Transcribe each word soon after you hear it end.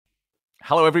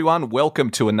Hello, everyone.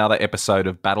 Welcome to another episode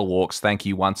of Battle Walks. Thank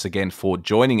you once again for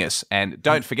joining us. And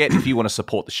don't forget, if you want to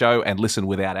support the show and listen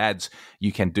without ads,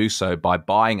 you can do so by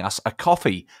buying us a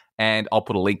coffee. And I'll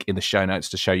put a link in the show notes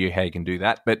to show you how you can do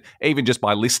that. But even just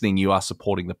by listening, you are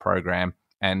supporting the program.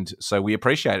 And so we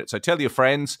appreciate it. So tell your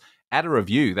friends, add a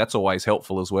review. That's always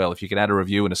helpful as well. If you can add a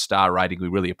review and a star rating, we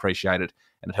really appreciate it.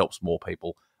 And it helps more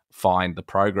people find the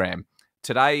program.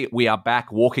 Today, we are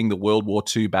back walking the World War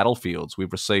II battlefields.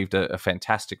 We've received a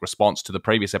fantastic response to the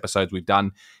previous episodes we've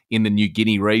done in the New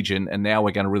Guinea region, and now we're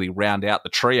going to really round out the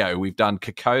trio. We've done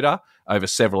Kokoda over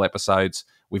several episodes.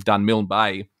 We've done Milne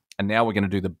Bay, and now we're going to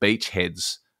do the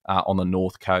beachheads on the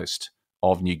north coast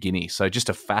of New Guinea. So just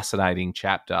a fascinating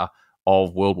chapter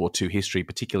of World War II history,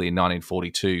 particularly in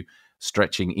 1942,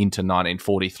 stretching into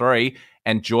 1943.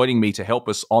 And joining me to help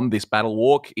us on this battle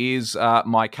walk is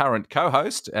my current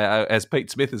co-host, as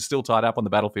Pete Smith is still tied up on the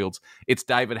battlefields. It's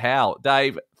David Howell.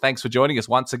 Dave, thanks for joining us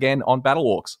once again on Battle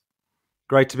Walks.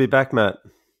 Great to be back, Matt.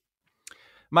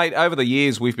 Mate, over the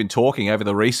years, we've been talking over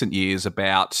the recent years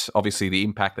about, obviously, the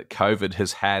impact that COVID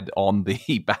has had on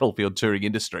the battlefield touring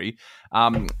industry.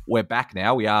 We're back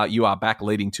now. You are back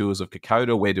leading tours of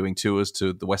Kokoda. We're doing tours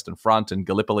to the Western Front and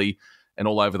Gallipoli and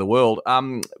all over the world.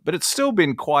 But it's still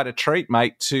been quite a treat,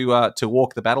 mate, to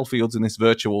walk the battlefields in this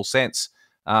virtual sense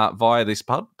via this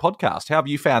podcast. How have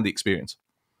you found the experience?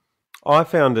 I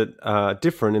found it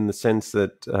different in the sense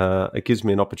that it gives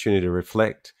me an opportunity to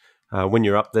reflect. When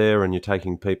you're up there and you're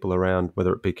taking people around,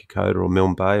 whether it be Kokoda or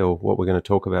Milne Bay or what we're going to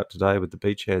talk about today with the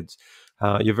beachheads,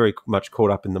 you're very much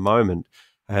caught up in the moment.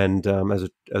 And as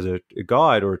a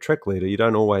guide or a trek leader, you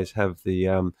don't always have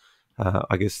the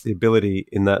the ability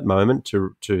in that moment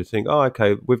to think, oh,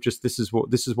 okay, this is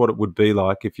what it would be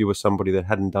like if you were somebody that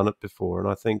hadn't done it before. And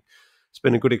I think it's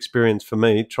been a good experience for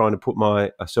me trying to put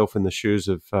myself in the shoes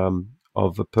of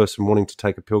a person wanting to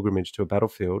take a pilgrimage to a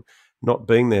battlefield, not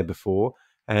being there before,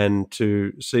 and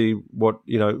to see what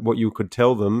you could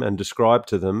tell them and describe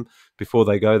to them before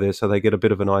they go there, so they get a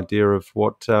bit of an idea of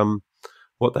what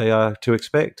they are to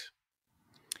expect.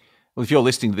 Well, if you're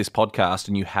listening to this podcast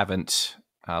and you haven't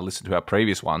listen to our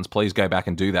previous ones, please go back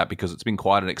and do that, because it's been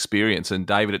quite an experience. And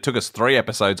David, it took us 3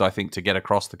 episodes, I think, to get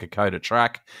across the Kokoda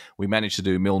track. We managed to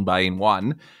do Milne Bay in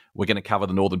one. We're going to cover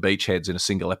the northern beachheads in a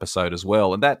single episode as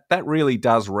well. And that really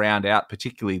does round out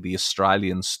particularly the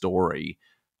Australian story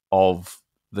of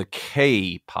the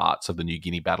key parts of the New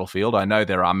Guinea battlefield. I know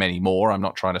there are many more. I'm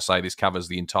not trying to say this covers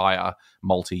the entire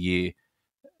multi-year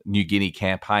New Guinea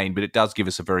campaign, but it does give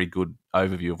us a very good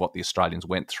overview of what the Australians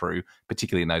went through,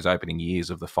 particularly in those opening years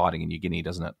of the fighting in New Guinea,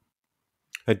 doesn't it?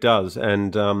 It does.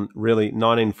 And really,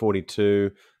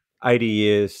 1942, 80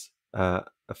 years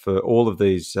for all of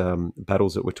these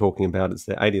battles that we're talking about. It's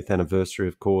the 80th anniversary,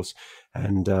 of course,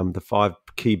 and the 5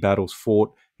 key battles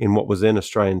fought in what was then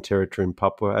Australian territory in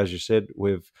Papua. As you said,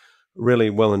 we've really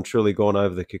well and truly gone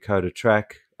over the Kokoda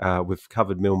track. We've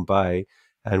covered Milne Bay,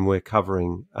 and we're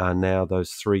covering now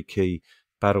those 3 key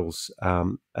battles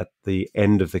at the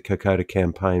end of the Kokoda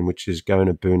campaign, which is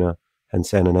Buna-Gona, Buna, and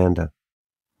Sanananda.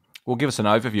 Well, give us an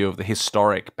overview of the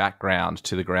historic background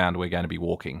to the ground we're going to be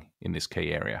walking in this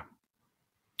key area.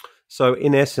 So,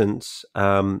 in essence,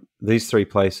 these 3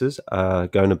 places,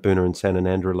 Buna-Gona, Buna, and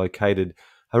Sanananda, are located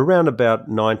around about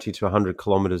 90 to 100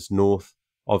 kilometres north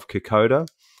of Kokoda,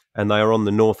 and they are on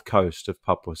the north coast of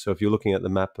Papua. So, if you're looking at the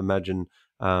map, imagine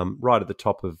right at the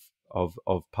top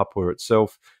of Papua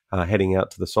itself, heading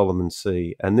out to the Solomon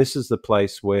Sea. And this is the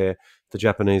place where the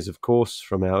Japanese, of course,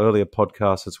 from our earlier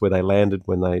podcasts, it's where they landed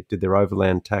when they did their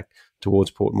overland tack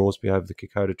towards Port Moresby over the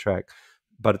Kokoda track.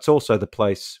 But it's also the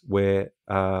place where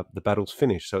the battles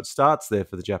finish. So it starts there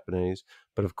for the Japanese,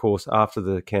 but of course, after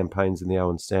the campaigns in the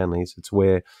Owen Stanleys, it's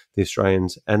where the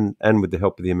Australians and with the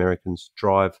help of the Americans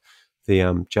drive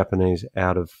the Japanese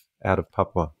out of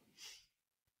Papua.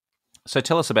 So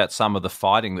tell us about some of the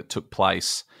fighting that took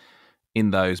place in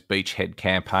those beachhead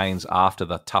campaigns after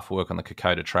the tough work on the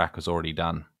Kokoda track was already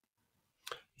done.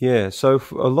 Yeah, so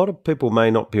a lot of people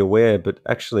may not be aware, but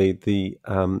actually the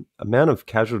amount of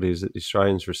casualties that the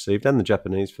Australians received, and the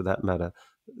Japanese for that matter,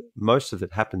 most of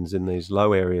it happens in these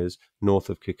low areas north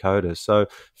of Kokoda. So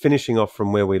finishing off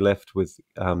from where we left with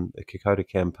the Kokoda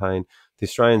campaign, the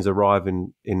Australians arrive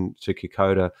into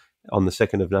Kokoda on the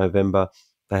 2nd of November.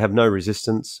 They have no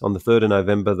resistance. On the 3rd of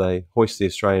November, they hoist the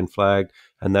Australian flag,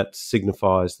 and that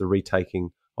signifies the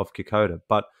retaking of Kokoda.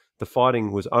 But the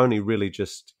fighting was only really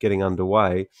just getting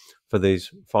underway for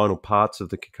these final parts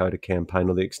of the Kokoda campaign,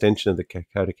 or the extension of the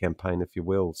Kokoda campaign, if you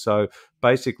will. So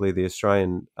basically, the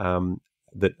Australian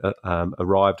that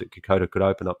arrived at Kokoda could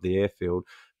open up the airfield,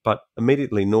 But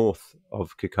immediately north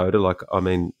of Kokoda,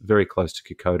 very close to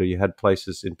Kokoda, you had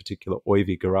places in particular,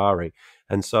 Oivi-Garari.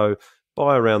 And so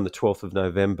by around the 12th of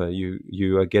November,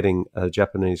 you are getting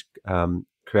Japanese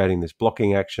creating this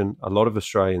blocking action. A lot of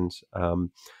Australians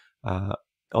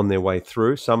on their way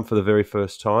through, some for the very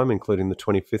first time, including the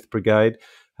 25th Brigade,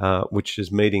 which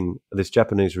is meeting this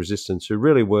Japanese resistance, who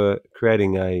really were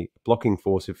creating a blocking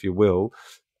force, if you will,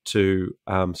 to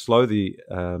slow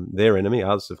their enemy,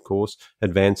 us, of course,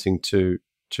 advancing to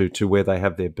where they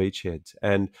have their beachheads.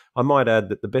 And I might add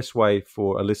that the best way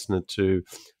for a listener to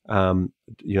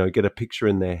get a picture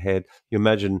in their head, you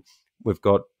imagine we've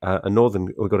got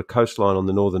a coastline on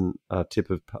the northern tip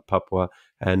of Papua,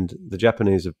 and the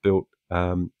Japanese have built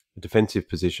defensive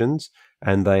positions,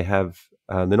 and they're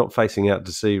not facing out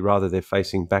to sea, rather they're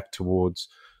facing back towards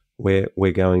where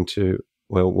we're going to.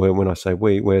 Well, when I say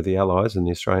we're the Allies, and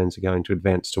the Australians are going to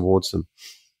advance towards them.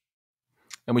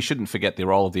 And we shouldn't forget the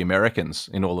role of the Americans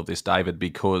in all of this, David,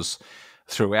 because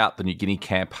throughout the New Guinea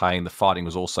campaign, the fighting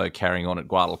was also carrying on at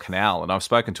Guadalcanal. And I've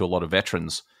spoken to a lot of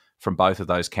veterans from both of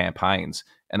those campaigns,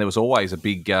 and there was always a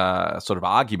big sort of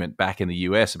argument back in the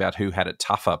US about who had it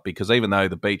tougher, because even though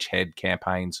the beachhead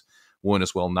campaigns weren't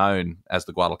as well known as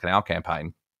the Guadalcanal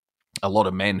campaign, a lot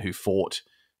of men who fought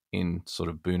in sort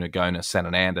of Buna-Gona,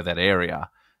 Sanananda, that area,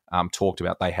 talked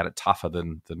about they had it tougher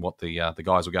than what the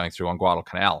guys were going through on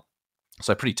Guadalcanal.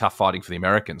 So pretty tough fighting for the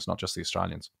Americans, not just the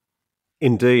Australians.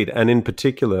 Indeed, and in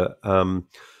particular,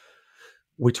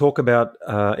 we talk about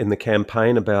in the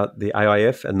campaign about the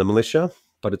AIF and the militia,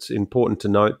 but it's important to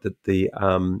note that the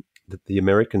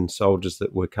American soldiers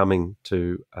that were coming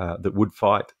to that would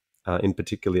fight, in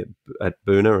particular at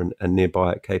Buna and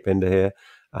nearby at Cape Endahare,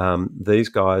 these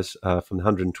guys from the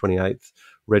 128th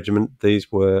Regiment,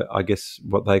 these were, I guess,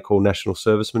 what they call national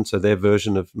servicemen, so their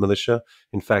version of militia.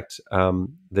 In fact,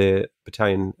 their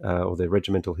battalion or their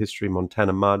regimental history,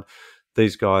 Montana Mud,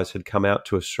 these guys had come out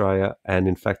to Australia, and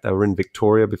in fact they were in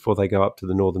Victoria before they go up to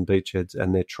the northern beachheads,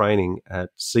 and they're training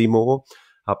at Seymour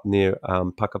up near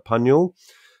Puckapunyal,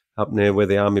 up near where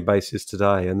the army base is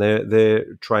today, and they're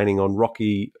training on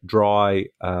rocky, dry,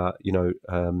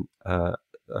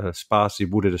 sparsely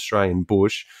wooded Australian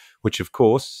bush, which of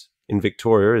course in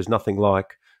Victoria is nothing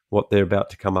like what they're about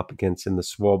to come up against in the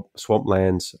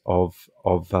swamplands of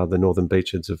the northern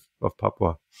beaches of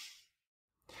Papua.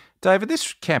 David,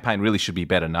 this campaign really should be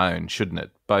better known, shouldn't it?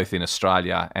 Both in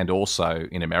Australia and also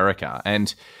in America.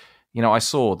 And I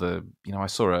saw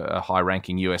a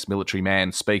high-ranking US military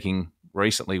man speaking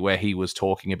recently where he was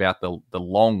talking about the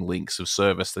long links of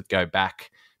service that go back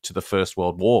to the First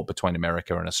World War between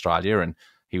America and Australia, and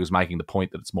he was making the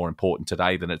point that it's more important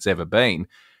today than it's ever been.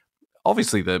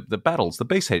 Obviously, the battles, the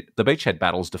beachhead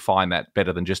battles, define that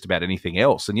better than just about anything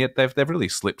else, and yet they've really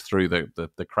slipped through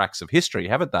the cracks of history,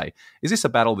 haven't they? Is this a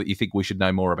battle that you think we should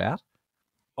know more about?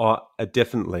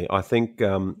 Definitely. I think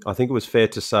it was fair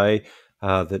to say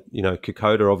that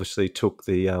Kokoda obviously took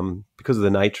the because of the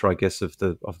nature, I guess, of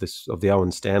the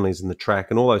Owen Stanleys and the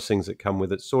track and all those things that come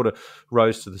with it, sort of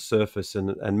rose to the surface,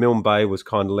 and Milne Bay was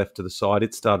kind of left to the side.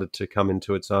 It started to come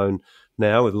into its own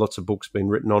now, with lots of books being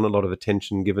written on, a lot of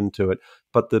attention given to it.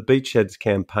 But the Beachheads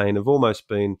campaign have almost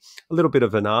been a little bit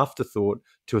of an afterthought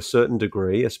to a certain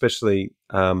degree, especially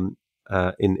in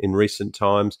recent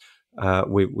times.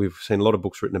 We've seen a lot of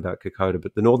books written about Kokoda,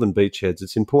 but the northern beachheads,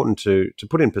 it's important to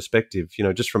put in perspective,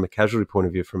 just from a casualty point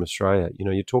of view from Australia,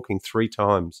 you're talking 3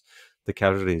 times the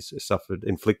casualties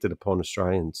inflicted upon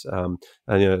Australians. And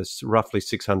it's roughly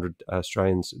 600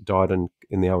 Australians died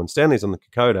in the Owen Stanleys on the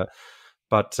Kokoda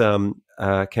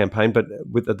campaign. But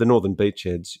with the northern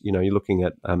beachheads, you're looking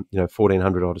at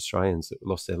 1,400 odd Australians that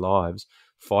lost their lives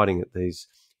fighting at these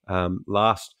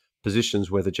last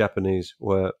positions where the Japanese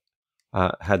were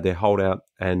had their holdout,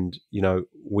 and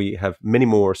we have many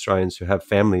more Australians who have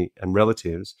family and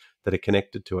relatives that are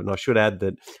connected to it. And I should add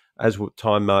that as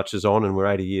time marches on and we're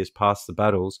 80 years past the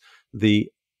battles,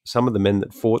 some of the men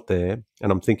that fought there,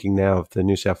 and I'm thinking now of the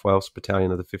New South Wales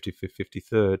Battalion of the 55th,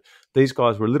 53rd, these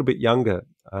guys were a little bit younger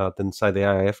than, say, the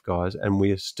AIF guys, and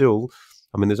we are still,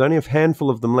 there's only a handful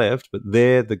of them left, but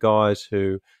they're the guys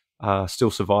who are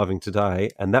still surviving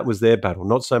today, and that was their battle,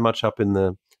 not so much up in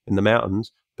the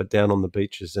mountains, but down on the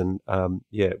beaches. And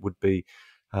it would be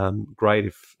great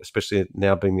if, especially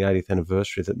now being the 80th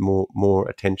anniversary, that more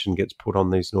attention gets put on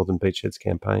these Northern Beachheads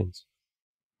campaigns.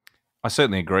 I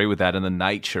certainly agree with that, and the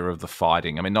nature of the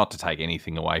fighting. Not to take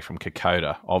anything away from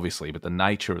Kokoda, obviously, but the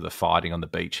nature of the fighting on the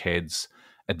beachheads,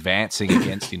 advancing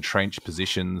against entrenched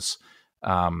positions,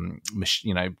 coming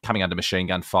under machine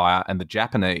gun fire, and the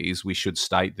Japanese, we should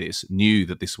state this, knew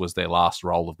that this was their last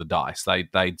roll of the dice.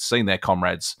 They'd seen their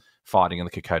comrades fighting on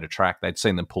the Kokoda track. They'd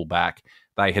seen them pull back.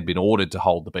 They had been ordered to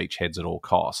hold the beachheads at all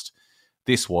cost.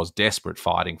 This was desperate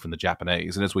fighting from the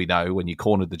Japanese. And as we know, when you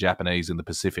cornered the Japanese in the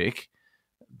Pacific,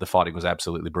 the fighting was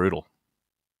absolutely brutal.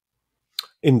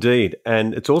 Indeed.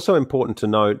 And it's also important to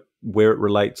note where it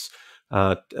relates,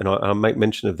 and I'll make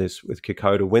mention of this with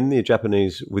Kokoda. When the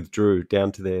Japanese withdrew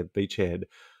down to their beachhead,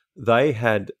 they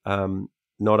had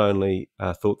not only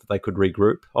thought that they could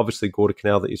regroup. Obviously,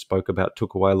 Guadalcanal that you spoke about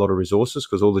took away a lot of resources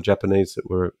because all the Japanese that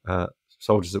were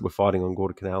soldiers that were fighting on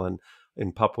Guadalcanal and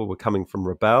in Papua were coming from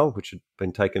Rabaul, which had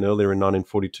been taken earlier in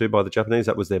 1942 by the Japanese.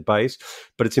 That was their base.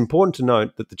 But it's important to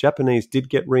note that the Japanese did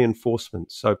get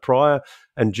reinforcements. So prior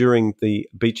and during the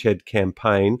beachhead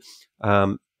campaign,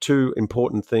 two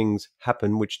important things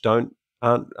happen which aren't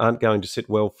going to sit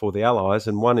well for the Allies.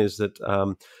 And one is that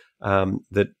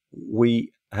that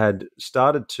we had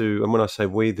started to, and when I say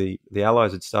we, the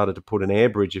Allies had started to put an air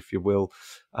bridge, if you will,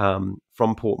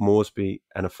 from Port Moresby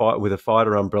and with a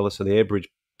fighter umbrella, so the air bridge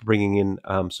bringing in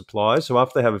supplies. So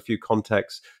after they have a few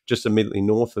contacts just immediately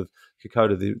north of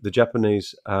Kokoda, the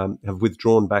Japanese have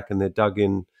withdrawn back and they're dug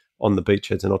in on the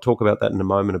beachheads. And I'll talk about that in a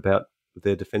moment about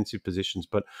their defensive positions.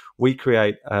 But we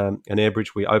create an air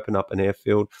bridge. We open up an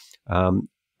airfield,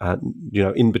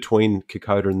 in between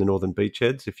Kokoda and the northern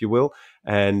beachheads, if you will.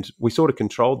 And we sort of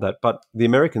controlled that. But the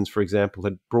Americans, for example,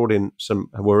 had brought in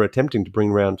were attempting to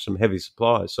bring around some heavy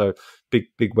supplies. So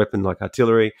big weapon like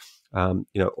artillery,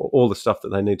 all the stuff that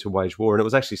they need to wage war. And it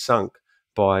was actually sunk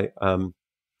by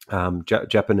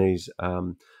Japanese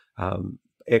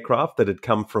aircraft that had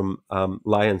come from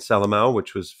Lae and Salamaua,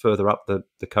 which was further up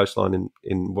the coastline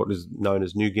in what is known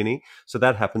as New Guinea. So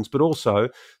that happens. But also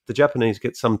the Japanese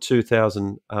get some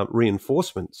 2,000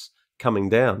 reinforcements coming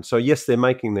down. So yes, they're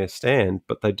making their stand,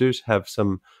 but they do have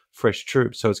some fresh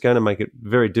troops. So it's going to make it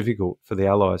very difficult for the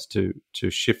Allies to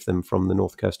shift them from the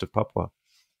north coast of Papua.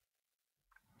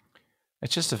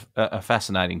 It's just a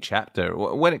fascinating chapter.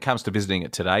 When it comes to visiting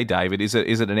it today, David, is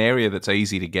it an area that's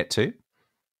easy to get to?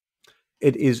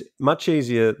 It is much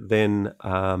easier than,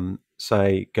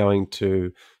 say, going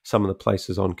to some of the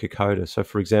places on Kokoda. So,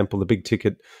 for example, the big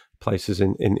ticket places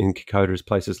in Kokoda is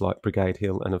places like Brigade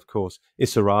Hill and, of course,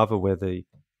 Isarava, where the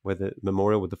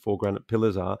memorial with the 4 granite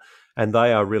pillars are. And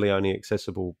they are really only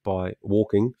accessible by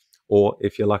walking or,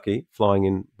 if you're lucky, flying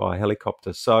in by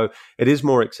helicopter. So it is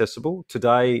more accessible.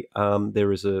 Today,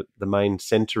 there is the main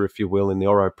centre, if you will, in the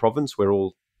Oro province, where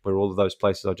all of those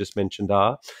places I just mentioned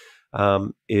are,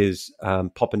 is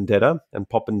Popondetta, and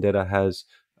Popondetta has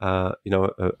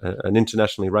an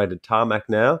internationally rated tarmac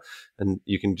now, and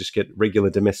you can just get regular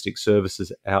domestic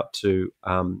services out to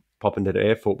Popondetta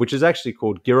Airport, which is actually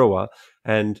called Girawa.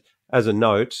 And as a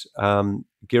note,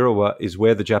 Girawa is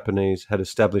where the Japanese had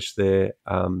established their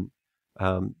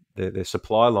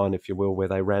supply line, if you will, where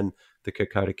they ran the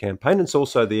Kokoda campaign. It's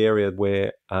also the area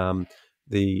where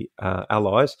the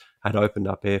Allies had opened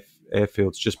up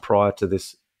airfields just prior to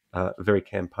this very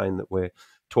campaign that we're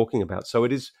talking about. So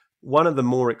it is one of the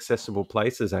more accessible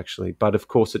places, actually, but of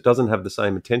course it doesn't have the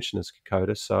same attention as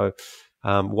Kokoda. So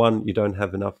one, you don't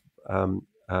have enough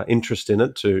interest in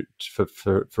it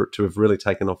for it to have really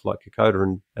taken off like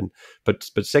Kokoda,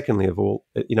 but secondly of all,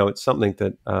 it's something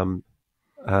that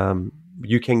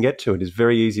you can get to. It is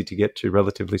very easy to get to,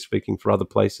 relatively speaking, for other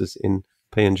places in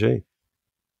PNG.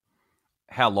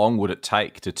 How long would it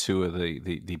take to tour the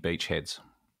beachheads?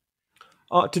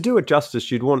 To do it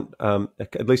justice, you'd want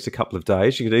at least a couple of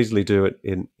days. You could easily do it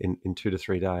in 2 to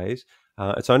 3 days.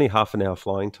 It's only half an hour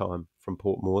flying time from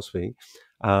Port Moresby.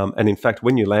 And in fact,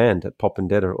 when you land at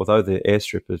Popondetta, although the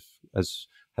airstrip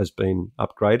has been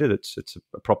upgraded, it's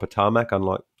a proper tarmac,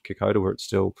 unlike Kokoda, where it's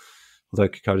still, although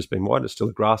Kokoda's been wide, it's still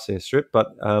a grass airstrip. But,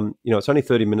 it's only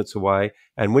 30 minutes away.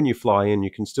 And when you fly in,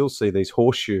 you can still see these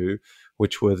horseshoe,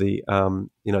 which were the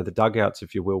dugouts,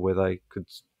 if you will, where they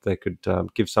could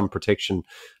give some protection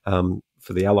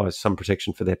for the Allies, some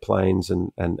protection for their planes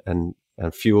and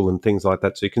fuel and things like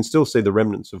that. So you can still see the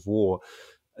remnants of war.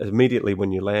 Immediately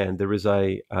when you land, there is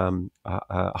a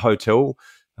hotel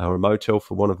or a motel,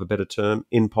 for want of a better term,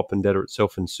 in Popondetta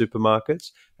itself, in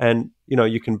supermarkets. And,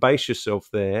 you can base yourself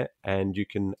there and you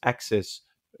can access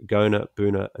Gona,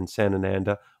 Buna and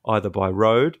Sanananda either by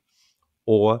road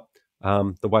or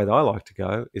the way that I like to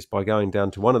go is by going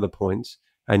down to one of the points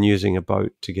and using a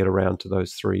boat to get around to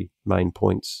those 3 main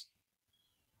points.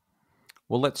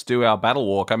 Well, let's do our battle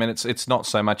walk. I mean, it's not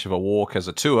so much of a walk as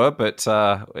a tour, but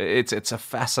it's a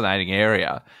fascinating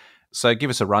area. So give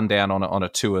us a rundown on a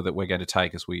tour that we're going to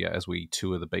take as we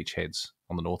tour the beachheads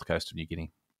on the north coast of New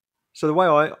Guinea. So the way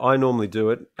I normally do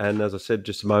it, and as I said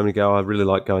just a moment ago, I really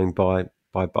like going by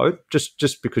boat,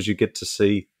 just because you get to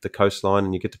see the coastline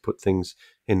and you get to put things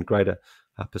in greater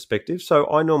perspective. So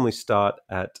I normally start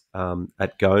at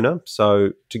Gona.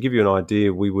 So to give you an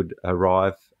idea, we would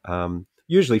arrive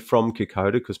usually from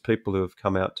Kokoda, because people who have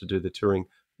come out to do the touring,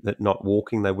 that not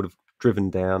walking, they would have driven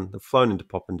down, they've flown into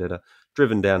Popondetta,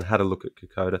 driven down, had a look at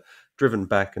Kokoda, driven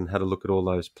back and had a look at all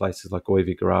those places like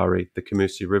Oivi-Garari, the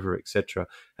Kamusi River, etc.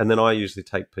 And then I usually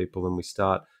take people and we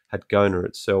start at Gona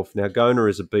itself. Now, Gona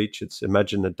is a beach. It's,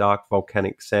 imagine a dark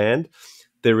volcanic sand.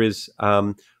 There is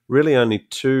really only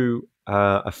two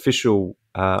official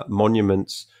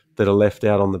monuments that are left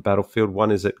out on the battlefield.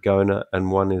 One is at Gona and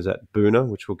one is at Buna,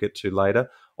 which we'll get to later.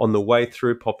 On the way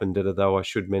through Popondetta, though, I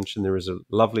should mention there is a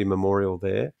lovely memorial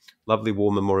there, lovely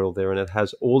war memorial there, and it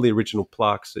has all the original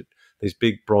plaques, these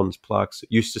big bronze plaques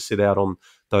that used to sit out on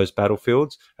those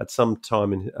battlefields. At some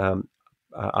time in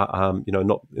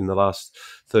not in the last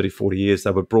 30, 40 years,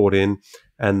 they were brought in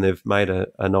and they've made a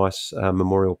nice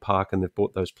memorial park, and they've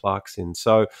brought those plaques in.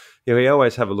 So we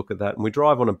always have a look at that. And we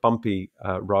drive on a bumpy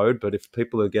road, but if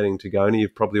people are getting to Gona,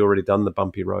 you've probably already done the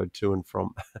bumpy road to and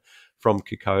from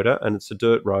Kokoda, and it's a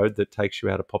dirt road that takes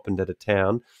you out of Popondetta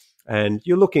town. And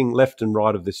you're looking left and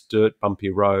right of this dirt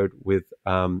bumpy road with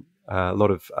a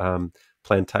lot of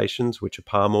plantations, which are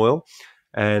palm oil.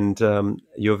 And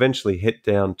you eventually head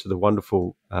down to the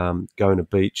wonderful Gona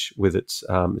Beach with it's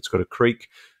got a creek,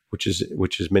 which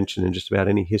is mentioned in just about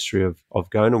any history of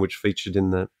Gona, which featured in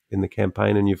the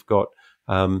campaign. And you've got,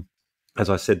 as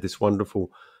I said, this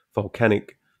wonderful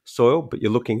volcanic soil, but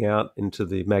you're looking out into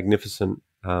the magnificent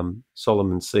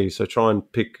Solomon Sea. So try and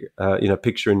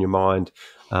picture in your mind,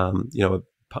 palm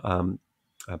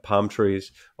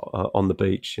trees on the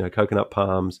beach, coconut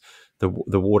palms,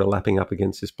 the water lapping up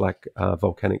against this black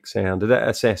volcanic sand.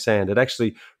 It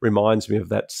actually reminds me of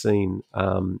that scene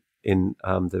in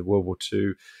the World War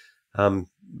II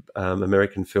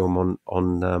American film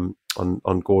on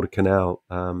Guadalcanal.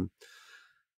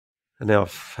 And now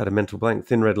I've had a mental blank.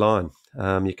 Thin Red Line.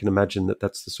 You can imagine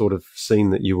that's the sort of scene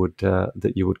that you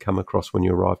would come across when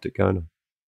you arrived at Gona.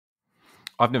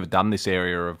 I've never done this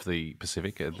area of the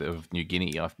Pacific, of New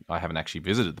Guinea. I haven't actually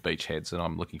visited the beachheads, and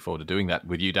I'm looking forward to doing that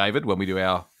with you, David, when we do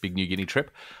our big New Guinea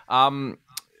trip.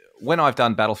 When I've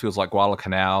done battlefields like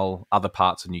Guadalcanal, other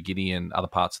parts of New Guinea and other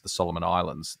parts of the Solomon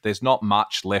Islands, there's not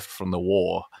much left from the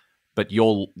war, but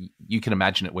you can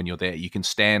imagine it when you're there. You can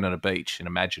stand on a beach and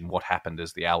imagine what happened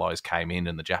as the Allies came in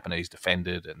and the Japanese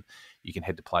defended, and you can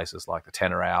head to places like the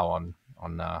Tenerau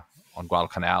on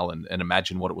Guadalcanal and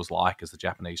imagine what it was like as the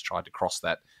Japanese tried to cross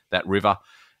that river.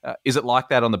 Is it like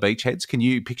that on the beachheads? Can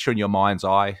you picture in your mind's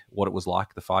eye what it was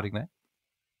like, the fighting there?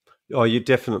 Oh, you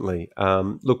definitely.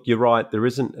 Look, you're right. There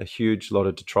isn't a huge lot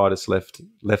of detritus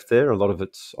left there. A lot of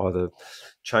it's either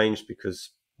changed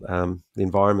because the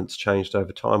environment's changed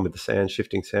over time with the sand,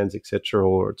 shifting sands, etc.,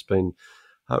 or it's been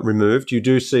removed. You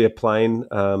do see a plane,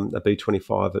 a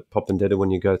B-25 at Popondetta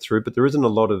when you go through, but there isn't a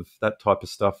lot of that type of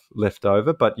stuff left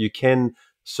over. But you can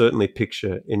certainly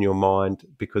picture in your mind,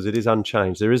 because it is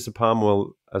unchanged. There is the palm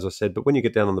oil, as I said, but when you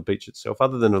get down on the beach itself,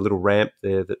 other than a little ramp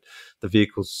there that the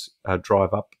vehicles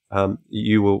drive up,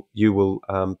 you will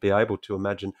be able to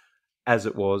imagine as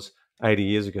it was 80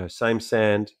 years ago. Same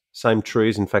sand, same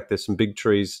trees. In fact, there's some big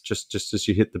trees just as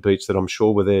you hit the beach that I'm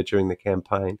sure were there during the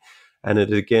campaign. And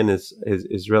it, again,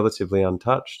 is relatively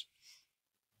untouched.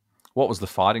 What was the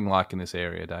fighting like in this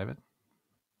area, David?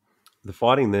 The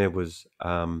fighting there was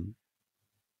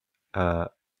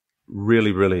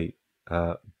really, really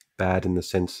bad, in the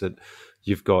sense that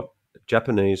you've got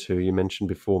Japanese, who you mentioned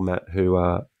before, Matt, who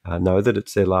know that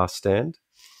it's their last stand.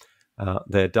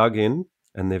 They're dug in,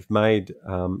 and they've made,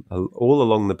 all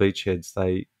along the beachheads,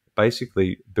 they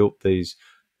basically built these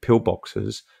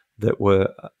pillboxes that were...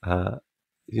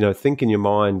 think in your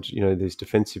mind, these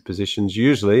defensive positions.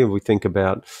 Usually we think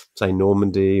about, say,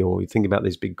 Normandy, or we think about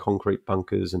these big concrete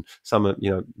bunkers, and some are,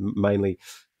 mainly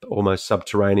almost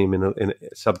subterranean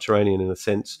in a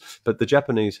sense. But the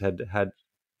Japanese had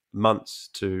months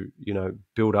to,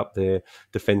 build up their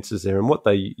defenses there. And what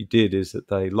they did is that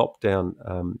they lopped down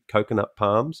coconut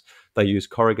palms. They used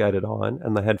corrugated iron,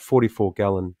 and they had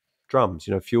 44-gallon drums,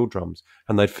 fuel drums,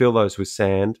 and they'd fill those with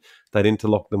sand. They'd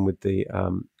interlock them with the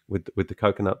with the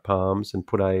coconut palms and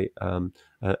put a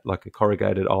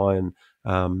corrugated iron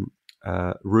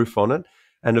roof on it.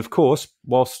 And of course,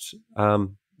 whilst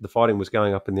the fighting was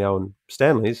going up in the Owen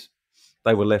Stanleys,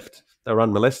 they were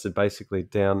unmolested, basically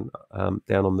down on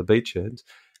the beachheads.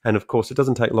 And of course, it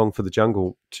doesn't take long for the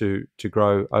jungle to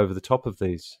grow over the top of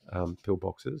these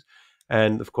pillboxes.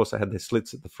 And of course, they had their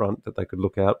slits at the front that they could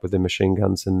look out with their machine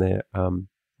guns and their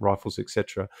rifles,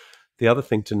 etc. The other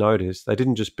thing to note is they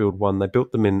didn't just build one, they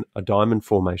built them in a diamond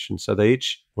formation. So they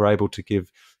each were able to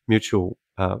give mutual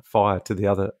fire to the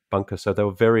other bunker. So they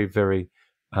were very, very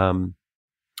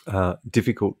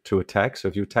difficult to attack. So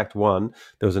if you attacked one,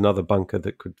 there was another bunker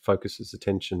that could focus its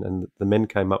attention. And the men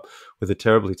came up with a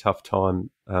terribly tough time,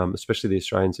 especially the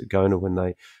Australians at Gona when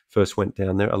they first went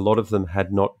down there. A lot of them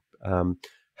had not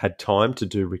had time to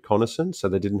do reconnaissance, so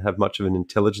they didn't have much of an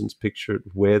intelligence picture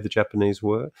of where the Japanese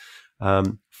were.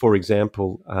 For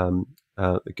example,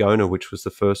 the Gona, which was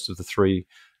the first of the three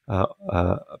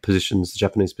positions, the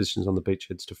Japanese positions on the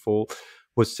beachheads to fall,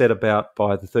 was set about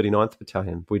by the 39th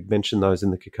Battalion. We'd mentioned those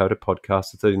in the Kokoda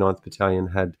podcast. The 39th Battalion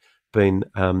had been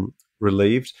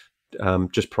relieved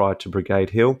just prior to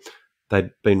Brigade Hill. They'd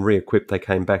been re-equipped. They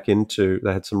came back they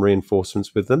had some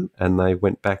reinforcements with them, and they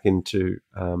went back into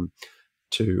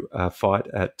to fight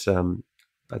at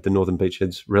the northern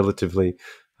beachheads relatively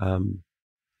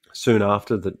soon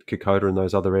after that Kokoda and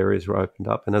those other areas were opened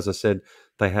up. And as I said,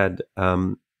 they had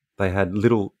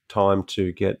little time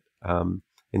to get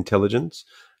intelligence.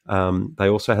 They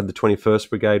also had the 21st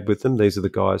Brigade with them. These are the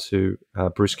guys who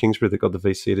Bruce Kingsbury, that got the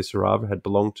VC at Isarava, had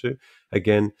belonged to.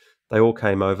 Again, they all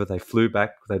came over. They flew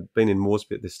back. They'd been in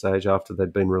Moresby at this stage after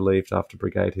they'd been relieved after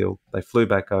Brigade Hill. They flew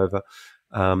back over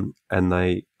and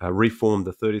they reformed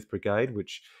the 30th Brigade,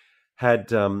 which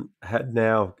had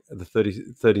now the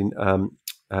 39th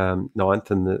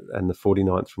and the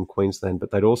 49th from Queensland,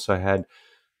 but they'd also had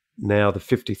now the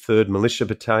 53rd Militia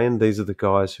Battalion. These are the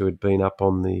guys who had been up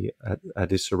on at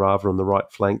Isarava on the right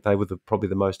flank. They were probably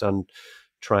the most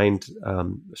untrained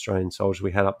Australian soldiers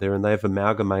we had up there, and they've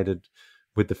amalgamated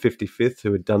with the 55th,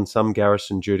 who had done some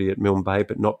garrison duty at Milne Bay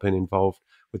but not been involved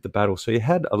with the battle. So you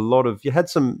had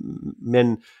some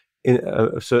men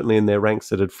certainly in their ranks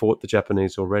that had fought the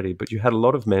Japanese already, but you had a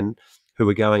lot of men who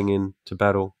were going into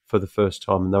battle for the first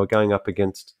time, and they were going up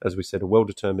against, as we said, a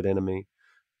well-determined enemy,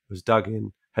 was dug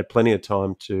in, had plenty of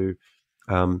time to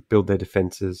build their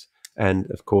defences, and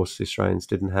of course the Australians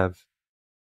didn't have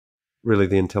really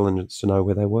the intelligence to know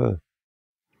where they were.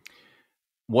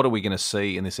 What are we going to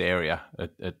see in this area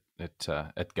at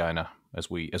Gona as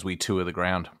we tour the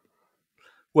ground?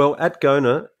 Well, at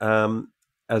Gona,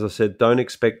 as I said, don't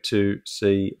expect to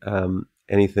see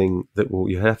anything that will.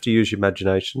 You have to use your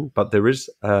imagination, but there is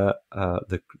the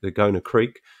Gona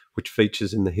Creek, which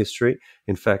features in the history.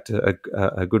 In fact,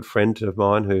 a good friend of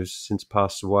mine who's since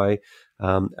passed away,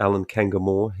 Alan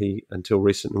Kangamore, he until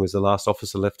recently was the last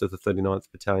officer left of the 39th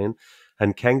Battalion,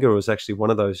 and Kanga was actually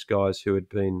one of those guys who had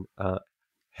been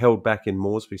held back in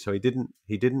Moresby, so he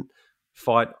didn't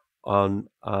fight on.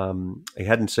 He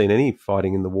hadn't seen any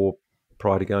fighting in the war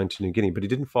prior to going to New Guinea, but he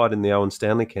didn't fight in the Owen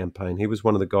Stanley campaign. He was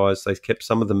one of the guys. They kept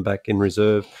some of them back in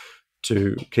reserve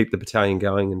to keep the battalion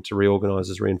going and to reorganise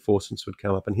as reinforcements would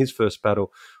come up. And his first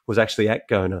battle was actually at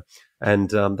Gona. And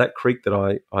that creek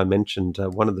that I mentioned,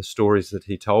 one of the stories that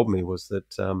he told me was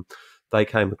that they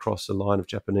came across a line of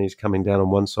Japanese coming down on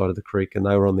one side of the creek and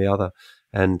they were on the other.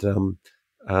 And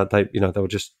they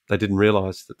didn't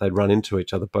realise that they'd run into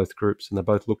each other, both groups, and they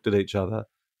both looked at each other,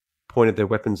 pointed their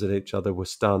weapons at each other, were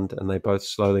stunned, and they both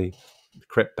slowly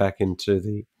crept back into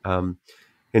the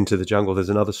jungle. There's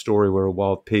another story where a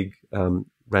wild pig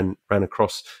ran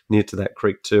across near to that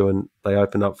creek too, and they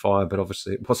opened up fire, but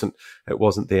obviously it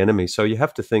wasn't the enemy. So you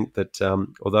have to think that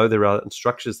although there are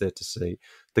structures there to see,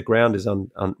 the ground is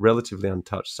relatively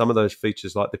untouched. Some of those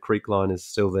features, like the creek line, is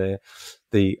still there.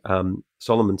 The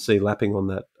Solomon Sea lapping on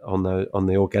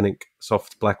the organic,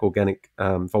 soft black organic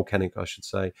volcanic, I should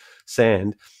say,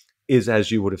 sand is as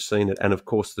you would have seen it. And of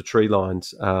course, the tree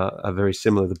lines are very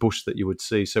similar, the bush that you would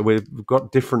see. So we've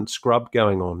got different scrub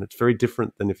going on. It's very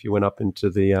different than if you went up into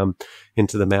the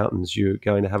mountains. You're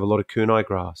going to have a lot of kunai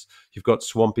grass. You've got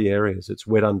swampy areas. It's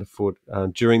wet underfoot.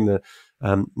 During the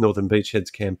Northern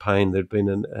Beachheads campaign, there'd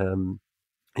been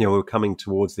we were coming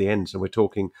towards the end. So we're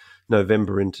talking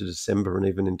November into December and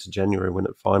even into January when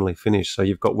it finally finished. So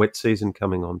you've got wet season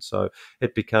coming on. So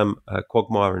it became a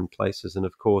quagmire in places. And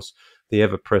of course, the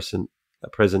ever-present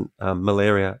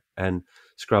malaria and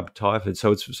scrub typhus.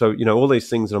 So all these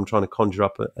things that I'm trying to conjure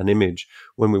up an image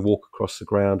when we walk across the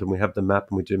ground and we have the map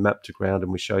and we do map to ground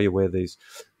and we show you where these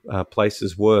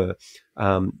places were.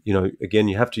 Again,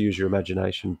 you have to use your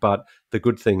imagination. But the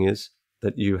good thing is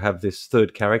that you have this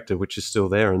third character which is still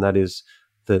there, and that is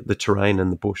the terrain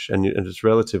and the bush, and it's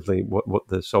relatively what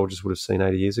the soldiers would have seen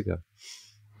 80 years ago.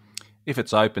 If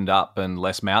it's opened up and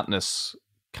less mountainous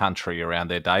country around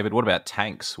there, David, what about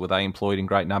tanks? Were they employed in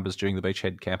great numbers during the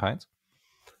beachhead campaigns?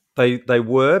 They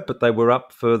were, but they were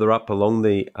further up along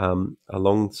the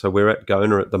So we're at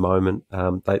Gona at the moment.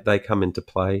 They come into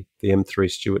play. The M3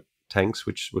 Stuart tanks,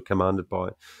 which were commanded by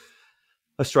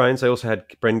Australians, they also had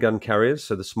Bren gun carriers,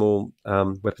 so the small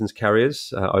weapons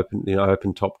carriers,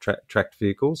 open top tracked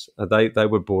vehicles. They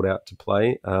were brought out to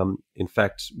play. In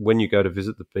fact, when you go to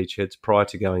visit the beachheads prior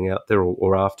to going out there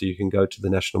or after, you can go to the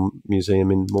National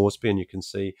Museum in Moresby and you can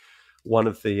see one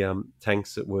of the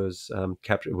tanks that was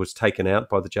captured was taken out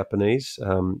by the Japanese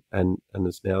and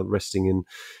is now resting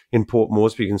in Port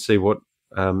Moresby. You can see what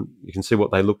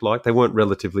they looked like. They weren't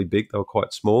relatively big; they were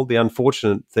quite small. The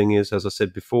unfortunate thing is, as I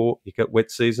said before, you get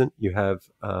wet season. You have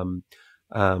at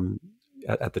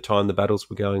the time the battles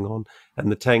were going on,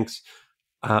 and the tanks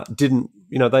didn't.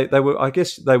 They were. I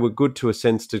guess they were good to a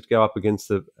sense to go up against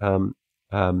the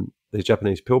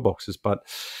Japanese pillboxes, but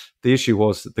the issue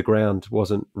was that the ground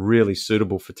wasn't really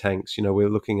suitable for tanks. We were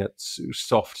looking at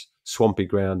soft, swampy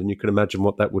ground, and you can imagine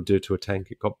what that would do to a tank.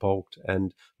 It got bogged,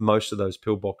 and most of those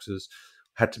pillboxes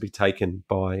had to be taken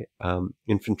by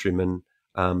infantrymen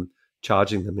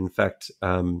charging them. In fact,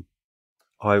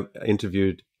 I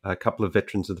interviewed a couple of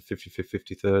veterans of the 55th,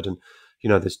 53rd, and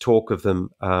there's talk of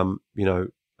them,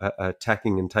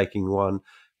 attacking and taking one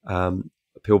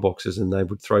pillboxes, and they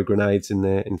would throw grenades in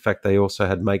there. In fact, they also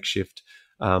had makeshift,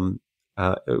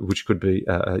 which could be,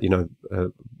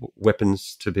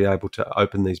 weapons to be able to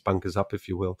open these bunkers up, if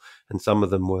you will. And some of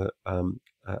them were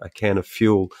a can of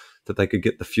fuel that they could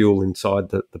get the fuel inside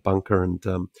the bunker and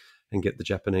get the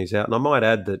Japanese out. And I might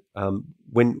add that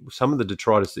when some of the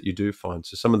detritus that you do find,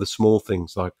 so some of the small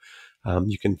things like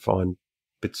you can find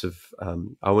bits of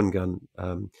Owen gun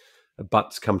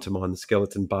butts come to mind, the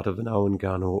skeleton butt of an Owen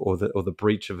gun or the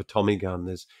breech of a Tommy gun.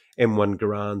 There's M1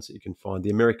 Garans that you can find.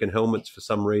 The American helmets, for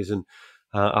some reason,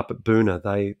 up at Buna,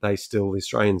 the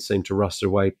Australians seem to rust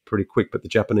away pretty quick, but the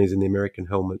Japanese and the American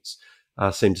helmets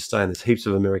seem to stay. And there's heaps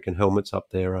of American helmets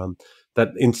up there.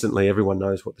 That instantly everyone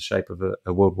knows what the shape of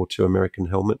a World War II American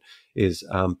helmet is.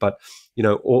 But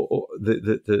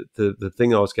the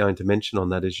thing I was going to mention on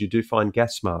that is you do find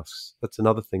gas masks. That's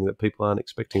another thing that people aren't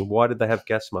expecting. Why did they have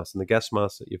gas masks? And the gas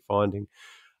masks that you're finding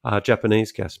are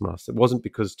Japanese gas masks. It wasn't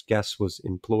because gas was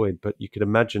employed, but you could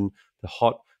imagine the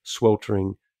hot,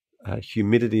 sweltering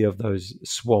humidity of those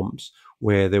swamps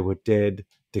where there were dead,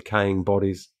 decaying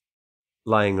bodies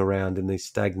laying around in these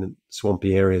stagnant,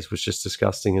 swampy areas was just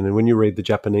disgusting. And then when you read the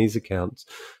Japanese accounts,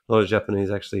 a lot of Japanese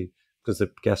actually, because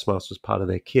the gas mask was part of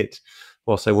their kit,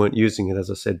 whilst they weren't using it, as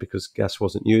I said, because gas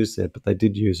wasn't used there, but they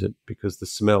did use it because the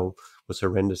smell was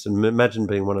horrendous. And imagine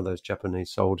being one of those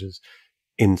Japanese soldiers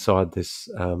inside this,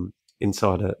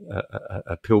 inside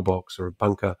a pillbox or a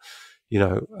bunker,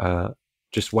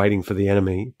 just waiting for the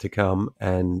enemy to come,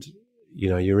 and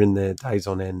you're in there days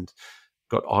on end,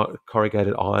 got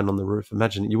corrugated iron on the roof.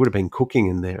 Imagine you would have been cooking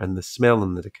in there, and the smell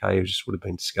and the decay just would have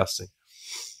been disgusting.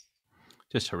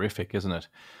 Just horrific, isn't it?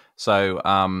 So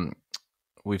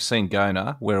we've seen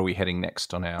Gona. Where are we heading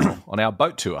next on our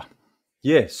boat tour?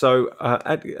 Yeah, so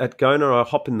at Gona, I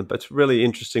hop in the. It's really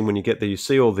interesting when you get there. You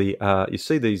see all the. You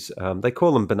see these. They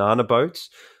call them banana boats.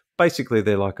 Basically,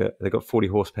 they're like they've got 40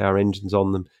 horsepower engines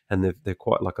on them, and they're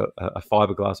quite like a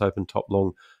fiberglass open top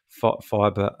long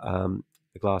fiber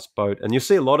glass boat. And you'll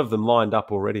see a lot of them lined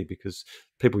up already because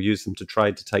people use them to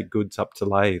trade, to take goods up to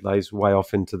Lays way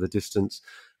off into the distance.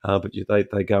 But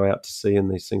they go out to sea in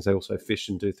these things. They also fish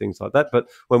and do things like that. But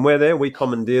when we're there, we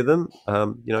commandeer them.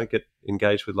 Get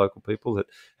engaged with local people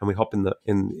and we hop in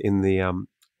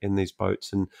these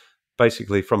boats. And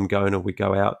basically from Gona, we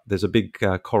go out. There's a big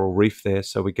coral reef there,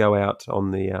 so we go out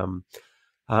on the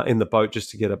in the boat just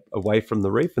to get away from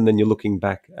the reef, and then you're looking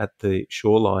back at the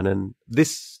shoreline. And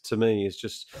this, to me, is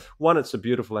just one. It's a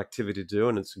beautiful activity to do,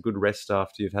 and it's a good rest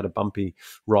after you've had a bumpy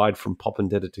ride from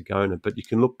Popondetta to Gona. But you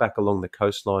can look back along the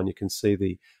coastline. You can see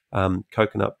the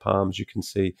coconut palms. You can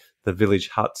see the village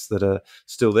huts that are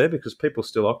still there because people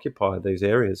still occupy these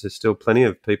areas. There's still plenty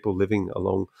of people living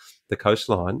along the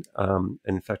coastline. And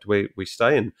in fact, we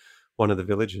stay in one of the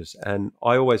villages, and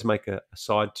I always make a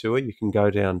side tour. You can go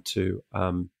down to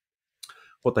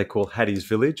what they call Hattie's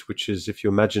Village, which is, if you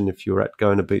imagine if you're at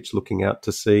Gona Beach looking out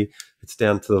to sea, it's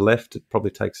down to the left. It probably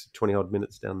takes 20 odd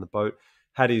minutes down the boat.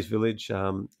 Hattie's Village,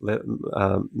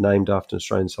 named after an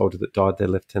Australian soldier that died there,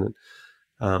 Lieutenant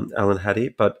Alan Hattie.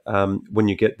 But when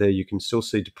you get there, you can still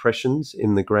see depressions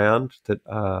in the ground that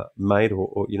are made,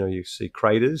 or you see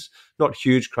craters, not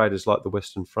huge craters like the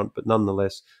Western Front, but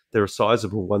nonetheless, there are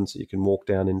sizable ones that you can walk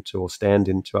down into or stand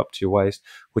into up to your waist,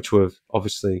 which were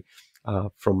obviously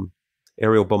from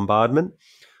aerial bombardment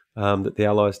that the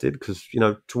Allies did. Because,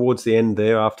 towards the end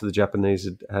there, after the Japanese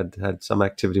had some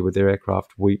activity with their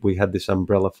aircraft, we had this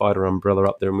fighter umbrella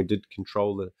up there, and we did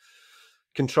control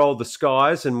control the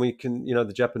skies, and we can,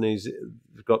 the Japanese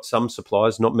have got some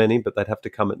supplies, not many, but they'd have to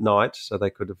come at night so they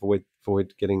could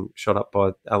avoid getting shot up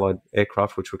by Allied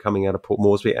aircraft, which were coming out of Port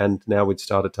Moresby. And now we'd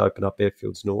started to open up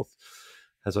airfields north,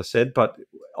 as I said. But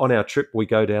on our trip, we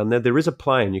go down there. There is a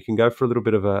plane. You can go for a little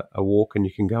bit of a walk, and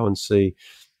you can go and see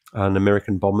an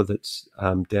American bomber that's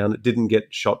down. It didn't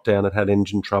get shot down. It had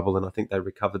engine trouble, and I think they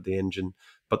recovered the engine.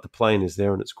 But the plane is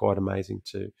there, and it's quite amazing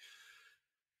to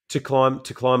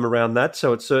climb around that.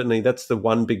 So it's certainly, that's the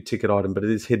one big ticket item, but it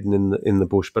is hidden in the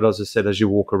bush. But as I said, as you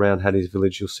walk around Hattie's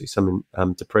village, you'll see some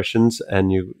depressions,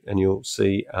 and you'll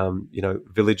see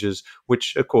villages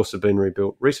which of course have been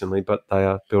rebuilt recently, but they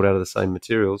are built out of the same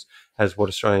materials as what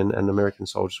Australian and American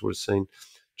soldiers would have seen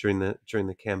during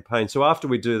the campaign. So after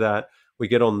we do that, we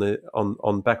get on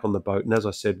back on the boat, and as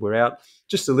I said, we're out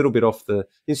just a little bit off the.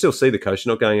 You can still see the coast.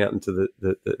 You're not going out into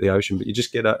the ocean, but you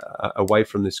just get away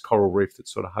from this coral reef that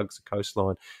sort of hugs the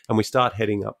coastline, and we start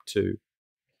heading up to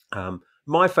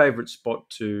my favourite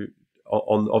spot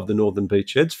of the northern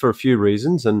beachheads for a few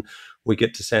reasons. And we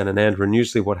get to San Ananda, and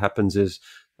usually what happens is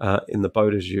in the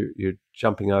boat as you're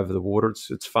jumping over the water.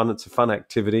 It's fun. It's a fun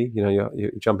activity.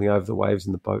 You're jumping over the waves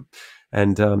in the boat.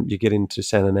 And you get into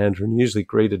San Ananda, and usually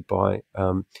greeted by,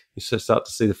 you start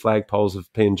to see the flagpoles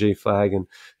of PNG flag and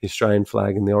the Australian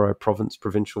flag and the Oro Province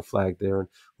provincial flag there. And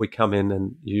we come in,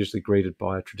 and you're usually greeted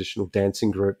by a traditional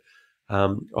dancing group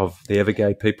of the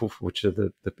Evergay people, which are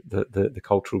the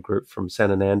cultural group from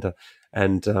San Ananda.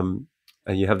 And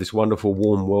you have this wonderful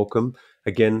warm welcome.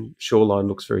 Again, shoreline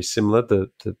looks very similar,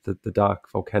 the dark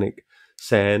volcanic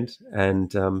sand,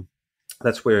 and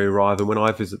that's where we arrive. And when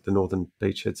I visit the northern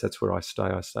beachheads, that's where I stay.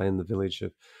 I stay in the village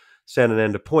of San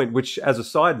Ananda Point, which, as a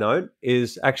side note,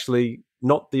 is actually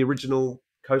not the original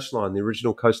coastline. The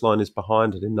original coastline is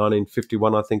behind it. In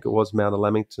 1951, I think it was, Mount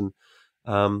Lamington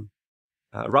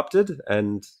erupted,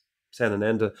 and San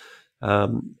Ananda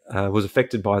was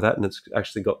affected by that, and it's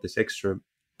actually got this extra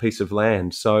piece of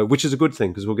land, so which is a good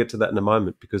thing, because we'll get to that in a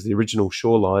moment, because the original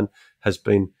shoreline has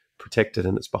been protected,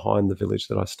 and it's behind the village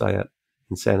that I stay at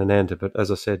in San Ananda. But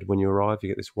as I said, when you arrive, you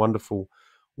get this wonderful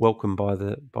welcome by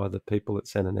the people at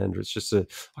San Ananda. It's just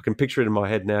I can picture it in my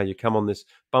head now. You come on this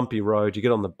bumpy road, you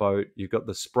get on the boat, you've got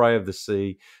the spray of the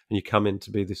sea, and you come in to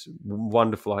be this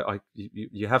wonderful.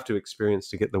 You have to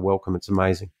experience to get the welcome. It's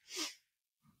amazing.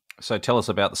 So tell us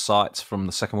about the sites from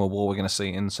the Second World War we're going to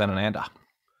see in San Ananda.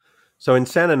 So in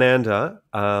San Ananda,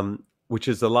 which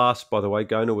is the last, by the way,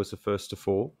 Gona was the first to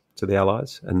fall to the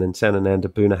Allies, and then San Ananda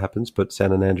Buna happens, but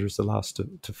San Ananda is the last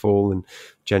to fall in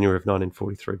January of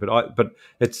 1943. But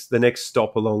it's the next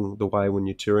stop along the way when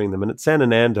you're touring them. And at San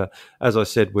Ananda, as I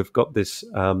said, we've got this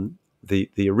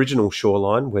the original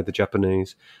shoreline where the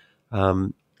Japanese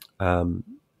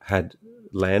had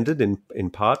landed in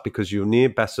part, because you're near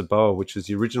Basaboa, which is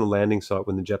the original landing site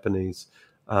when the Japanese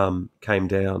came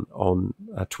down on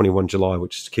 21 July,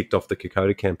 which kicked off the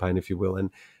Kokoda campaign, if you will.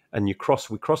 And we cross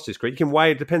this creek. You can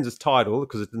wade, it depends, it's tidal,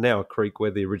 because it's now a creek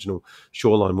where the original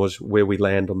shoreline was, where we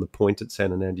land on the point at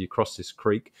San Ananda. You cross this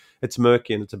creek. It's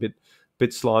murky and it's a bit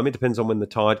slimy. It depends on when the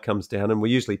tide comes down. And we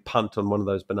usually punt on one of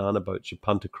those banana boats. You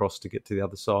punt across to get to the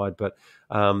other side. But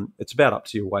it's about up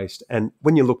to your waist. And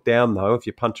when you look down, though, if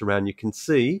you punt around, you can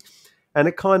see, and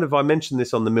it kind of, I mentioned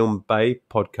this on the Milne Bay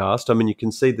podcast, I mean, you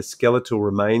can see the skeletal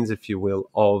remains, if you will,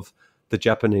 of the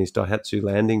Japanese Daihatsu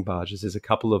landing barges. There's a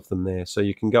couple of them there. So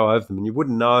you can go over them, and you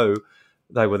wouldn't know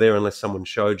they were there unless someone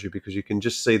showed you, because you can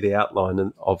just see the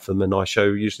outline of them. And I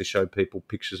usually show people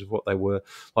pictures of what they were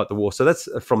like the war. So that's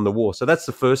from the war. So that's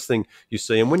the first thing you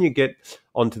see. And when you get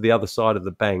onto the other side of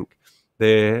the bank,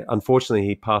 there, unfortunately,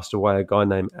 he passed away, a guy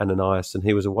named Ananias, and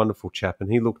he was a wonderful chap,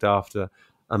 and he looked after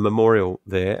a memorial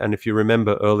there. And if you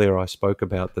remember earlier, I spoke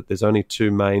about that there's only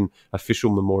two main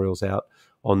official memorials out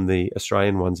on the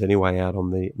Australian ones anyway, out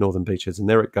on the northern beaches, and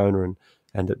they're at Gona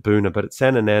and at Buna. But at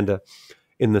San Ananda,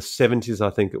 in the 70s, I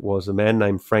think it was, a man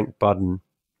named Frank Budden,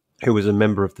 who was a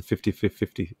member of the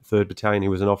 55th, 53rd Battalion. He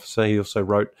was an officer. He also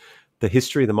wrote the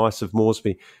history, the Mice of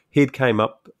Moresby. He'd came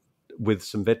up with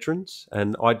some veterans,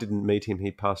 and I didn't meet him.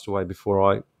 He passed away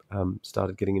before I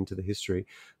started getting into the history.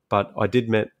 But I did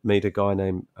meet a guy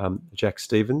named Jack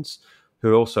Stevens,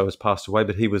 who also has passed away,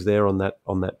 but he was there on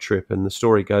that trip. And the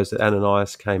story goes that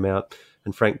Ananias came out,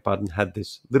 and Frank Budden had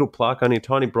this little plaque, only a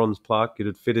tiny bronze plaque,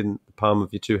 it'd fit in the palm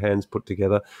of your two hands put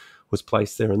together, was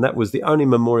placed there. And that was the only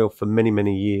memorial for many,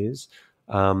 many years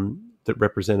that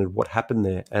represented what happened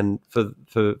there. And for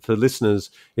listeners,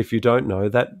 if you don't know,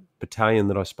 that battalion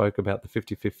that I spoke about, the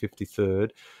 55th,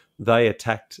 53rd, they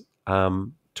attacked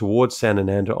towards San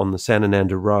Ananda on the San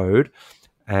Ananda Road.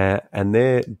 And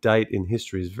their date in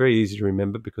history is very easy to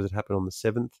remember, because it happened on the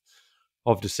 7th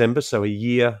of December, so a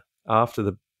year after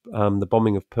the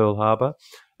bombing of Pearl Harbor,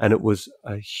 and it was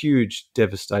a huge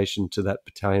devastation to that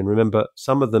battalion. Remember,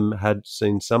 some of them had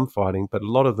seen some fighting, but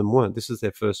a lot of them weren't. This is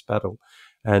their first battle,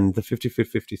 and the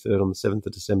 55th, 53rd on the 7th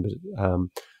of December,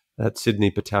 that Sydney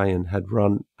battalion had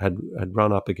run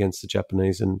up against the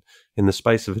Japanese, and in the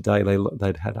space of a day,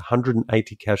 they'd had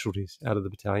 180 casualties out of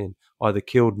the battalion, either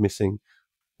killed, missing,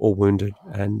 or wounded,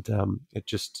 and it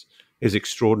just is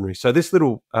extraordinary. So this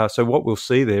little, so what we'll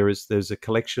see there's a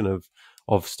collection of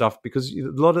stuff, because a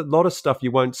lot of stuff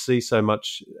you won't see so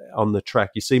much on the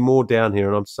track. You see more down here,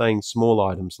 and I'm saying small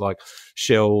items like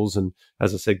shells and,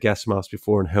 as I said, gas masks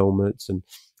before, and helmets and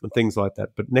things like that.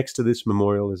 But next to this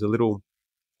memorial, there's a little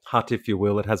hut, if you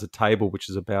will. It has a table which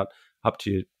is about up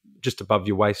to just above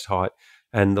your waist height,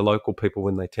 and the local people,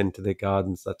 when they tend to their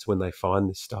gardens, that's when they find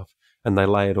this stuff and they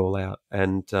lay it all out.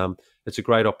 And it's a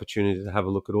great opportunity to have a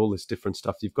look at all this different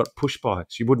stuff. You've got push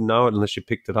bikes. You wouldn't know it unless you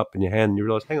picked it up in your hand and you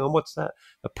realise, hang on, what's that?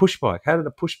 A push bike. How did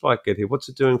a push bike get here? What's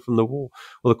it doing from the war?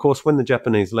 Well, of course, when the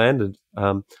Japanese landed,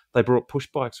 they brought push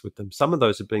bikes with them. Some of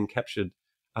those have been captured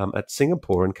at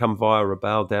Singapore and come via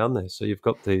Rabaul down there. So you've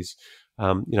got these,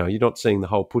 you're not seeing the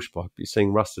whole push bike, but you're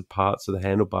seeing rusted parts of the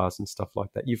handlebars and stuff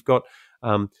like that. You've got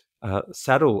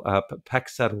pack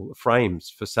saddle frames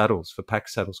for saddles, for pack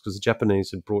saddles, because the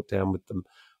Japanese had brought down with them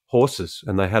horses,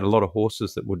 and they had a lot of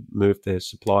horses that would move their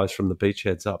supplies from the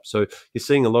beachheads up. So you're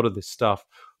seeing a lot of this stuff.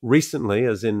 Recently,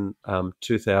 as in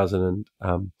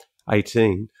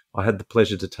 2018, I had the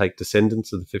pleasure to take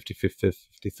descendants of the 55th,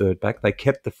 53rd back. They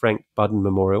kept the Frank Budden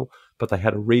Memorial, but they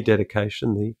had a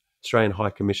rededication. The Australian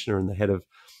High Commissioner and the head of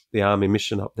the Army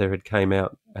mission up there had came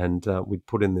out, and we'd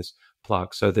put in this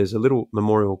plaque. So there's a little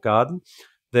memorial garden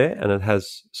there, and it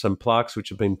has some plaques which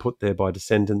have been put there by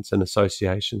descendants and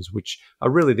associations, which are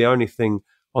really the only thing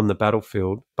on the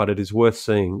battlefield. But it is worth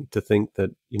seeing, to think that,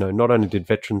 not only did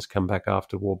veterans come back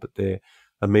after war, but their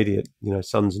immediate,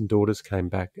 sons and daughters came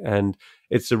back. And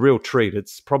it's a real treat.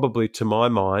 It's probably, to my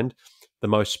mind, the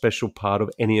most special part of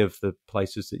any of the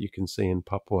places that you can see in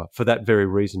Papua, for that very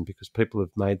reason, because people have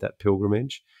made that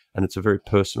pilgrimage, and it's a very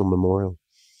personal memorial.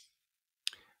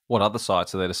 What other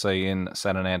sites are there to see in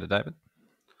Sanananda, David?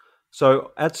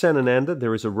 So at Sanananda,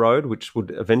 there is a road which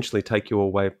would eventually take you all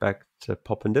the way back to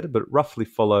Popondetta, but it roughly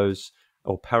follows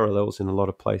or parallels in a lot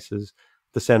of places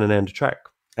the Sanananda track.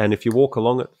 And if you walk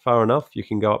along it far enough, you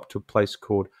can go up to a place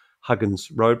called Huggins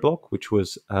Roadblock, which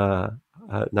was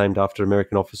named after an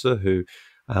American officer who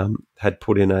had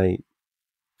put in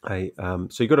so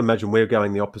you've got to imagine we're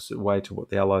going the opposite way to what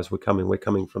the Allies were coming. We're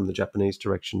coming from the Japanese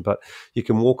direction, but you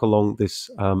can walk along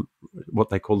this, what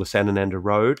they call the Sanananda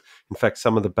Road. In fact,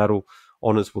 some of the battle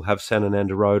honours will have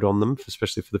Sanananda Road on them,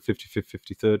 especially for the 55th,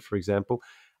 53rd, for example.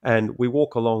 And we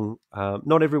walk along.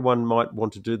 Not everyone might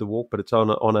want to do the walk, but it's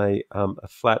on a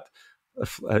flat.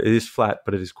 It is flat,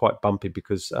 but it is quite bumpy,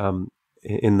 because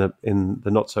in the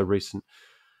not so recent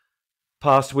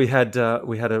past, we had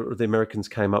the Americans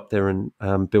came up there and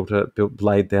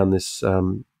laid down this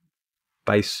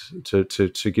base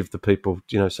to give the people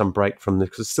some break from this,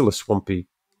 because it's still a swampy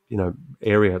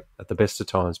area at the best of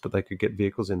times, but they could get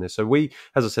vehicles in there. So we,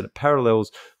 as I said, it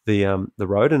parallels the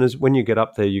road, and when you get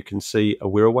up there, you can see a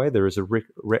wirraway. There is a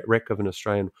wreck of an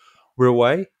Australian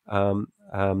wirraway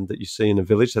that you see in a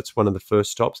village. That's one of the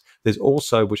first stops. There's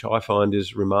also, which I find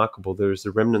is remarkable, there is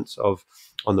the remnants of,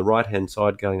 on the right-hand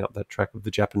side going up that track, of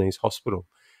the Japanese hospital.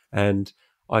 And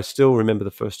I still remember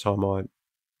the first time I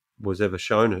was ever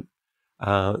shown it.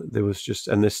 There was just,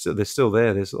 and they're still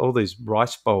there. There's all these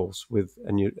rice bowls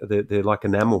they're like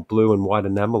enamel, blue and white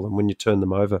enamel, and when you turn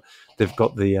them over, they've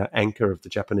got the anchor of the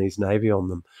Japanese Navy on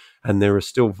them. And there are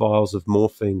still vials of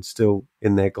morphine still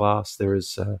in their glass. There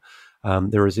is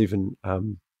even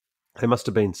there must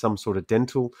have been some sort of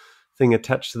dental thing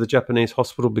attached to the Japanese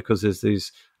hospital, because there's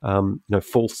these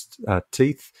false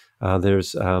teeth. There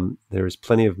is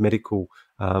plenty of medical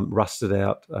rusted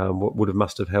out, what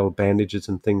must have held bandages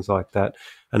and things like that.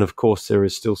 And of course, there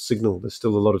is still signal. There's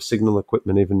still a lot of signal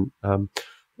equipment, even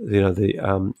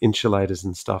the insulators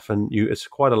and stuff. And it's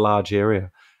quite a large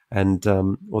area. And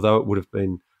although it would have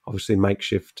been obviously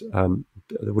makeshift,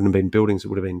 there wouldn't have been buildings. It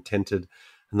would have been tented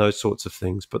and those sorts of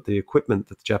things. But the equipment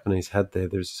that the Japanese had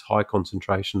there's this high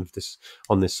concentration of this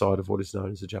on this side of what is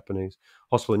known as the Japanese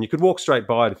hospital. And you could walk straight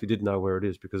by it if you didn't know where it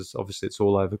is, because obviously it's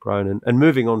all overgrown. And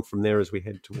moving on from there, as we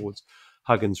head towards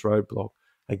Huggins Roadblock,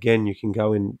 again, you can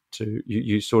go into,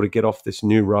 you sort of get off this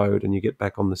new road and you get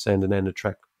back on the Sanananda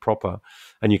track proper,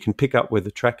 and you can pick up where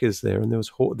the track is there. And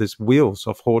there's wheels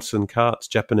off horse and carts,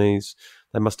 Japanese.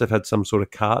 They must have had some sort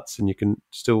of carts, and you can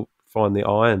still find the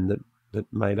iron that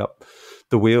that made up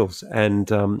the wheels. And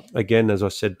again, as I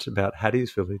said about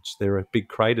Hattie's village, there are big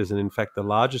craters, and in fact, the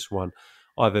largest one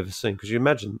I've ever seen. Because you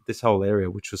imagine this whole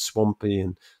area, which was swampy,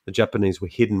 and the Japanese were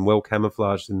hidden, well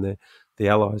camouflaged in there. The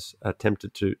Allies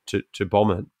attempted to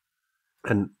bomb it.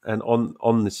 And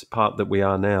on this part that we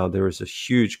are now, there is a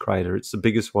huge crater. It's the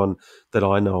biggest one that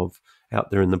I know of out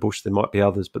there in the bush. There might be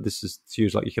others, but this is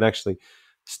huge. Like, you can actually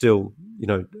still,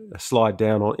 slide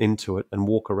down into it and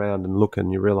walk around and look,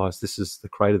 and you realise this is the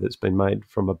crater that's been made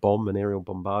from a bomb, an aerial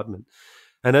bombardment.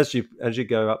 And as you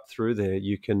go up through there,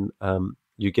 you can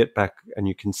you get back and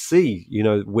you can see,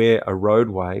 where a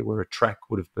roadway, where a track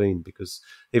would have been, because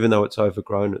even though it's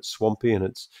overgrown, it's swampy, and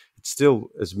it's still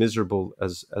as miserable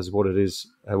as what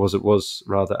it was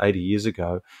rather 80 years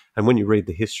ago. And when you read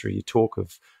the history, you talk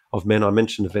of men. I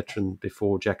mentioned a veteran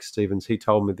before, Jack Stevens. He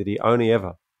told me that he only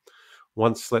ever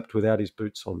once slept without his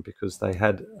boots on, because they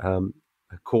had a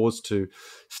cause to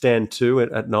stand to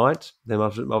at night. There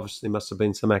obviously must have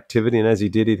been some activity, and as he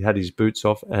did, he'd had his boots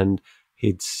off, and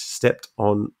he'd stepped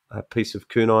on a piece of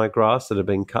kunai grass that had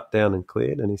been cut down and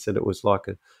cleared, and he said it was like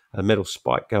a metal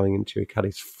spike going into. He cut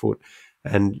his foot.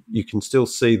 And you can still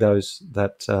see that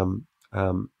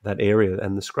area,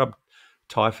 and the scrub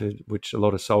typhoid, which a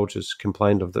lot of soldiers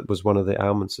complained of, that was one of the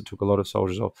ailments that took a lot of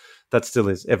soldiers off. That still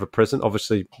is ever present.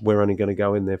 Obviously, we're only going to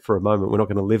go in there for a moment. We're not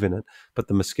going to live in it. But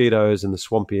the mosquitoes and the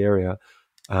swampy area,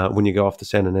 when you go off the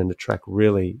San Fernando track,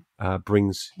 really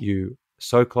brings you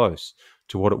so close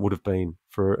to what it would have been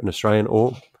for an Australian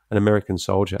or an American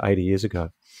soldier 80 years ago.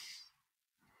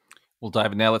 Well,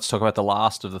 David, now let's talk about the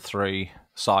last of the three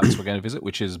sites we're going to visit,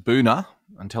 which is Buna,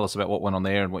 and tell us about what went on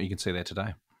there and what you can see there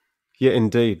today. Yeah,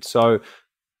 indeed. So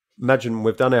imagine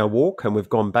we've done our walk and we've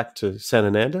gone back to San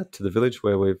Fernando, to the village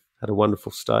where we've had a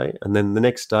wonderful stay. And then the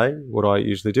next day, what I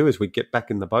usually do is we get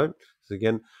back in the boat. So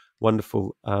again,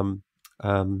 wonderful,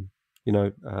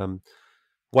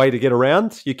 way to get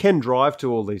around. You can drive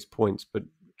to all these points, but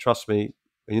trust me,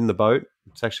 in the boat,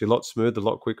 it's actually a lot smoother, a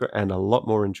lot quicker, and a lot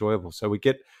more enjoyable. So we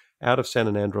get out of San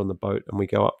Fernando on the boat, and we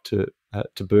go up to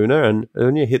Buna. And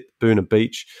when you hit Buna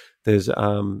Beach, there's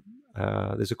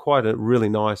quite a really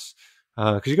nice,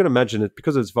 because you can imagine it,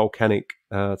 because it's volcanic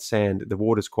sand, the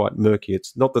water's quite murky.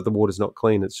 It's not that the water's not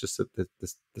clean; it's just that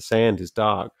the sand is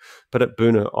dark. But at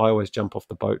Buna, I always jump off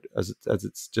the boat as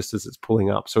it's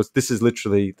pulling up. So this is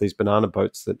literally these banana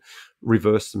boats that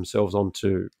reverse themselves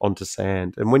onto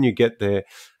sand. And when you get there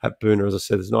at Buna, as I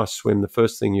said, there's a nice swim. The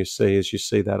first thing you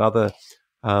see that other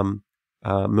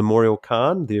memorial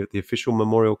cairn, the official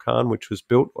memorial cairn, which was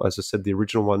built, as I said, the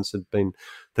original ones had been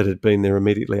there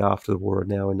immediately after the war, are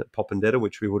now in Popondetta,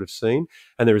 which we would have seen.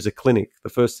 And there is a clinic. The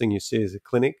first thing you see is a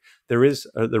clinic. There is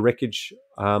the wreckage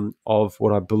of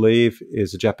what I believe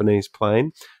is a Japanese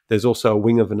plane. There's also a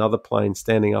wing of another plane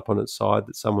standing up on its side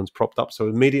that someone's propped up. So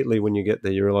immediately when you get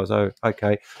there, you realise, oh,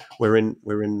 okay, we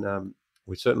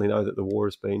certainly know that the war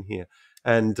has been here.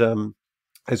 And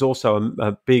there's also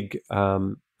a big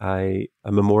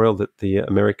a memorial that the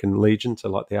American Legion, so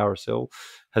like the RSL,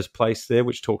 has placed there,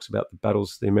 which talks about the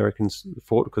battles the Americans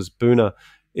fought, because Buna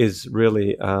is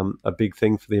really a big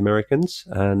thing for the Americans,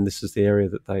 and this is the area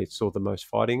that they saw the most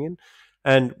fighting in.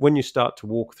 And when you start to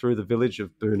walk through the village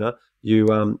of Buna, you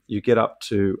get up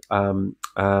to the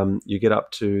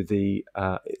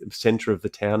centre of the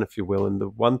town, if you will. And the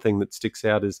one thing that sticks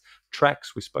out is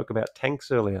tracks. We spoke about tanks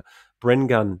earlier, Bren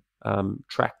gun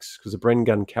tracks, because the Bren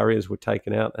gun carriers were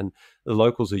taken out, and the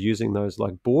locals are using those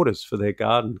like borders for their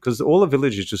garden, because all the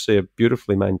villages you see are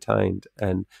beautifully maintained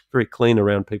and very clean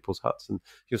around people's huts, and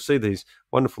you'll see these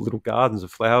wonderful little gardens of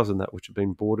flowers and that, which have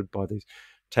been bordered by these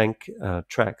tank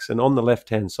tracks. And on the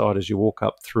left-hand side, as you walk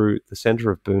up through the centre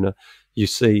of Buna, you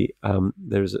see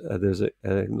there's a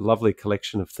lovely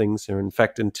collection of things there. In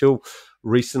fact, until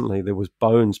recently, there was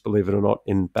bones, believe it or not,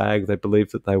 in Bag. They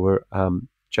believed that they were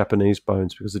Japanese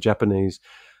bones, because the Japanese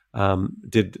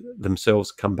did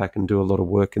themselves come back and do a lot of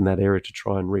work in that area to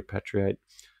try and repatriate.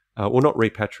 Not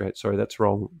repatriate, sorry, that's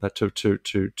wrong. But to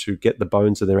get the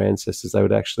bones of their ancestors, they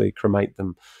would actually cremate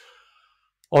them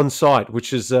on site,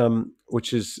 which is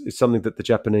something that the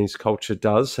Japanese culture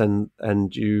does. And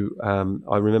you,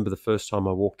 I remember the first time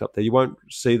I walked up there. You won't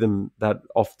see them that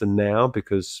often now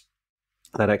because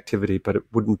that activity, but it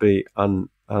wouldn't be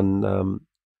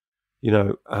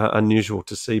unusual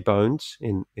to see bones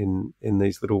in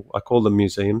these little, I call them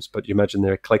museums, but you imagine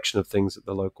they're a collection of things that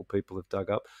the local people have dug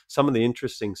up. Some of the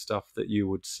interesting stuff that you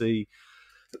would see,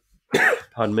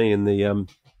 pardon me, in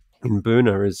in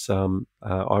Buna is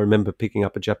I remember picking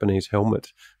up a Japanese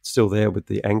helmet, still there with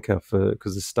the anchor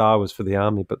because the star was for the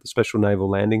army, but the Special Naval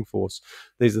Landing Force.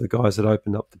 These are the guys that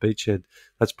opened up the beachhead.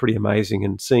 That's pretty amazing.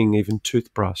 And seeing even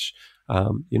toothbrush,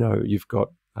 you've got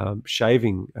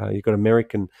shaving, you've got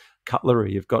American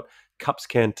cutlery, you've got cups,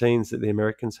 canteens that the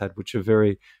Americans had, which are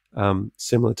very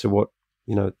similar to what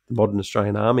the modern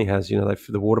Australian Army has.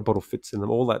 The water bottle fits in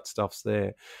them. All that stuff's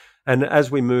there. And as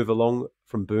we move along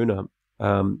from Buna,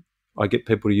 I get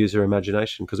people to use their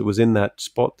imagination, because it was in that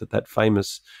spot that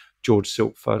famous George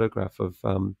Silk photograph of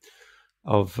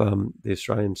the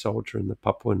Australian soldier and the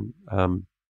Papuan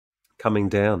coming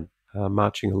down,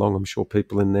 marching along. I'm sure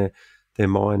people in their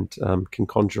mind can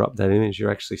conjure up that image. You're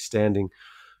actually standing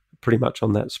pretty much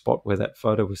on that spot where that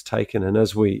photo was taken. And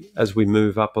as we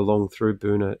move up along through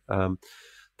Buna,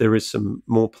 there is some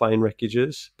more plane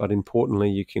wreckages, but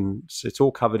importantly, it's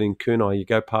all covered in kunai. You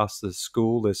go past the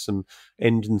school, there's some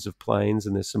engines of planes,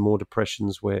 and there's some more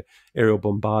depressions where aerial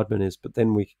bombardment is. But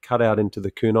then we cut out into the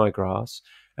kunai grass,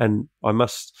 and I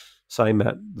must say,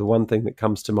 Matt, the one thing that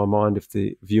comes to my mind, if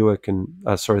the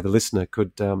listener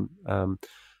could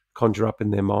conjure up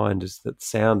in their mind, is that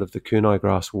sound of the kunai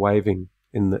grass waving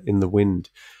in the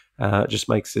wind. It just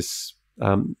makes this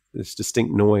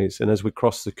distinct noise. And as we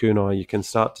cross the kunai, you can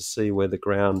start to see where the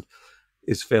ground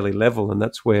is fairly level, and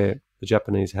that's where the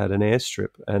Japanese had an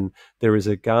airstrip. And there is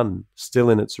a gun still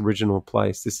in its original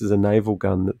place. This is a naval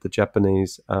gun that the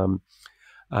Japanese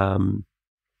had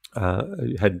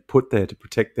put there to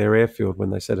protect their airfield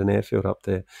when they set an airfield up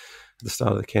there at the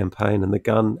start of the campaign. And the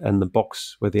gun and the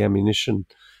box where the ammunition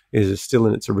is still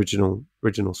in its original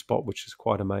spot, which is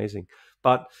quite amazing.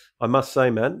 But I must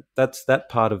say, man, that's that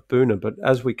part of Buna. But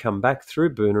as we come back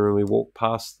through Buna and we walk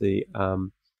past the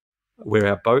where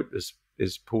our boat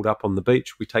is pulled up on the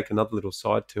beach, we take another little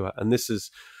side tour. And this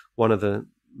is one of the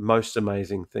most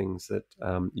amazing things that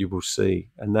you will see.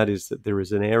 And that is that there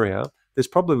is an area, there's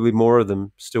probably more of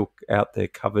them still out there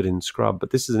covered in scrub, but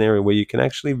this is an area where you can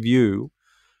actually view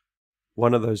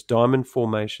one of those diamond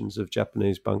formations of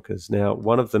Japanese bunkers. Now,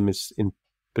 one of them is in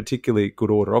particularly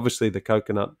good order. Obviously, the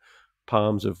coconut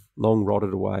palms have long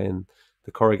rotted away and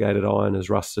the corrugated iron has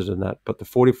rusted and that, but the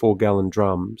 44-gallon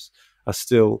drums are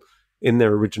still in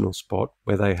their original spot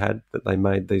where they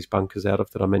made these bunkers out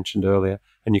of that I mentioned earlier.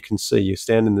 And you can see, you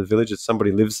stand in the village, if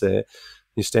somebody lives there,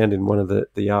 you stand in one of the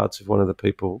yards of one of the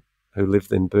people who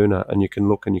lived in Buna, and you can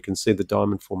look and you can see the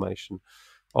diamond formation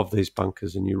of these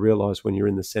bunkers, and you realise when you're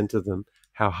in the centre of them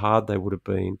how hard they would have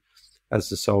been as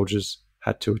the soldiers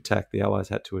had to attack, the Allies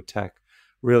had to attack,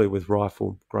 really with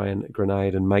rifle,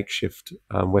 grenade and makeshift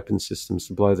weapon systems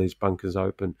to blow these bunkers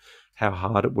open, how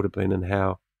hard it would have been and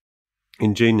how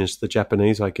ingenious the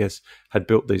Japanese, I guess, had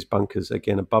built these bunkers,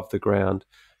 again, above the ground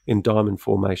in diamond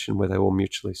formation where they all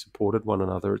mutually supported one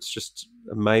another. It's just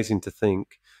amazing to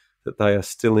think that they are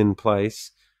still in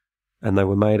place, and they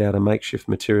were made out of makeshift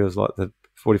materials like the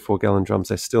 44-gallon drums.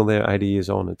 They're still there 80 years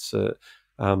on. It's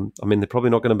I mean, they're probably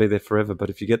not going to be there forever,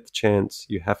 but if you get the chance,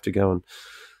 you have to go and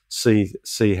see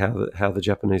how the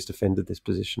Japanese defended this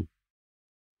position.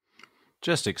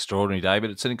 Just extraordinary,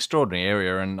 David. It's an extraordinary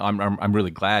area, and I'm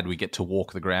really glad we get to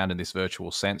walk the ground in this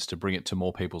virtual sense to bring it to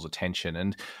more people's attention.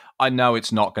 And I know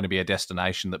it's not going to be a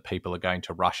destination that people are going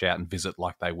to rush out and visit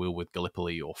like they will with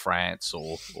Gallipoli or France,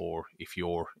 or if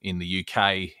you're in the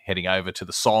UK heading over to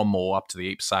the Somme or up to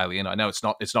the Ypres Salient. I know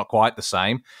it's not quite the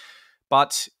same,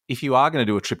 but if you are going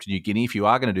to do a trip to New Guinea, if you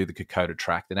are going to do the Kokoda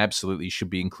track, then absolutely you should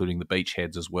be including the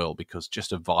beachheads as well, because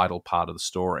just a vital part of the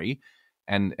story,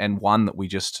 and one that we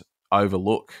just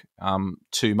overlook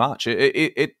too much.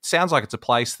 It sounds like it's a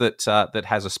place that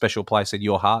has a special place in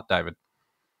your heart, David.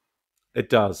 It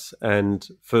does, and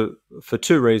for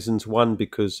two reasons. One,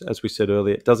 because, as we said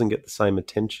earlier, it doesn't get the same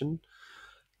attention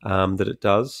that it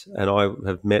does, and I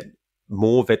have met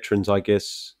more veterans, I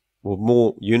guess, well,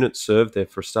 more units served there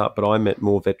for a start, but I met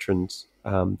more veterans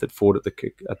that fought at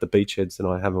the beachheads than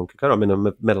I have on Kokoda. I mean,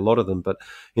 I've met a lot of them, but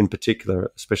in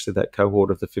particular, especially that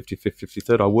cohort of the 55th,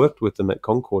 53rd, I worked with them at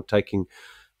Concord, taking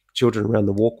children around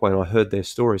the walkway, and I heard their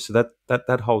stories. So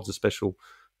that holds a special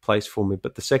place for me.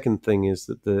 But the second thing is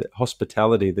that the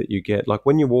hospitality that you get, like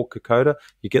when you walk Kokoda,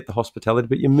 you get the hospitality,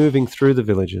 but you're moving through the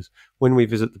villages. When we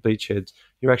visit the beachheads,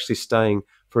 you're actually staying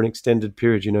for an extended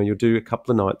period. You'll do a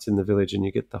couple of nights in the village and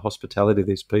you get the hospitality of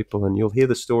these people, and you'll hear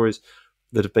the stories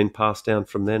that have been passed down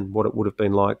from then, what it would have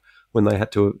been like when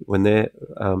their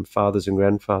fathers and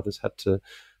grandfathers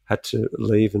had to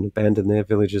leave and abandon their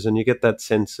villages. And you get that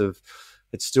sense of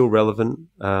it's still relevant.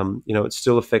 It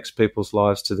still affects people's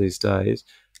lives to these days.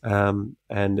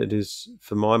 And it is,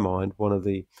 for my mind, one of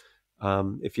the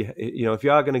If if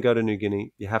you are going to go to New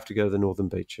Guinea, you have to go to the northern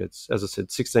beachheads. As I said,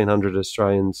 1,600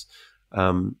 Australians,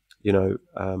 or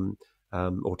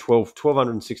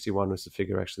 1,261 was the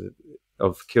figure actually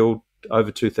of killed,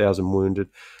 over 2,000 wounded.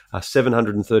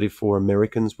 734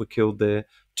 Americans were killed there.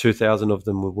 2,000 of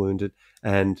them were wounded,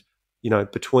 and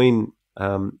between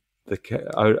the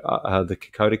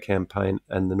Kokoda campaign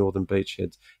and the northern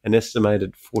beachheads, an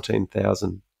estimated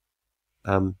 14,000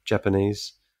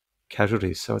 Japanese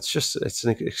casualties. So it's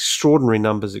an extraordinary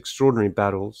numbers, extraordinary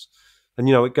battles, and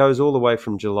it goes all the way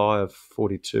from July of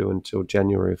 42 until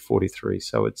January of 43.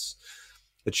 So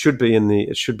it should be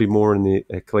more in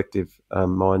the collective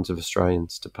minds of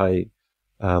Australians to pay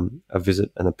a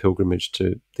visit and a pilgrimage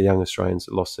to the young Australians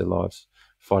that lost their lives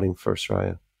fighting for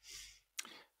Australia.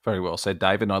 Very well said,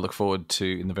 David. And I look forward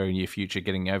to, in the very near future,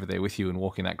 getting over there with you and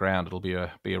walking that ground. It'll be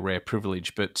a rare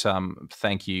privilege. But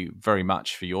thank you very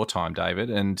much for your time,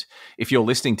 David. And if you're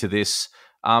listening to this,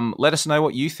 let us know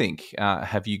what you think.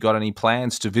 Have you got any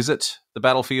plans to visit the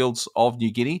battlefields of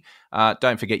New Guinea?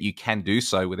 Don't forget you can do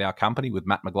so with our company, with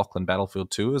McLachlan Battlefield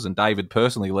Tours. And David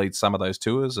personally leads some of those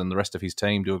tours, and the rest of his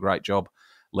team do a great job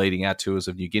leading our tours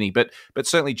of New Guinea. But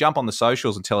certainly jump on the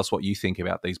socials and tell us what you think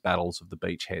about these battles of the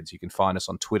beachheads. You can find us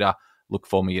on Twitter. Look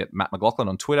for me at Matt McLachlan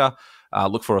on Twitter.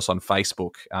 Look for us on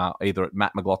Facebook, either at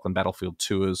Matt McLachlan Battlefield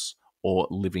Tours or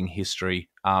Living History.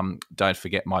 Don't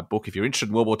forget my book. If you're interested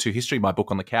in World War II history, my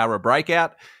book on the Cowra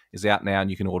Breakout is out now,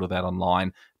 and you can order that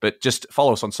online. But just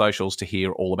follow us on socials to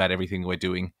hear all about everything we're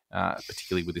doing,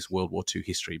 particularly with this World War II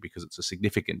history, because it's a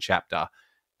significant chapter,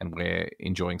 and we're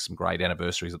enjoying some great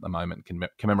anniversaries at the moment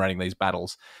commemorating these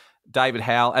battles. David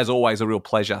Howell, as always, a real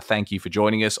pleasure. Thank you for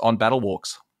joining us on Battle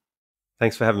Walks.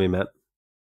 Thanks for having me, Matt.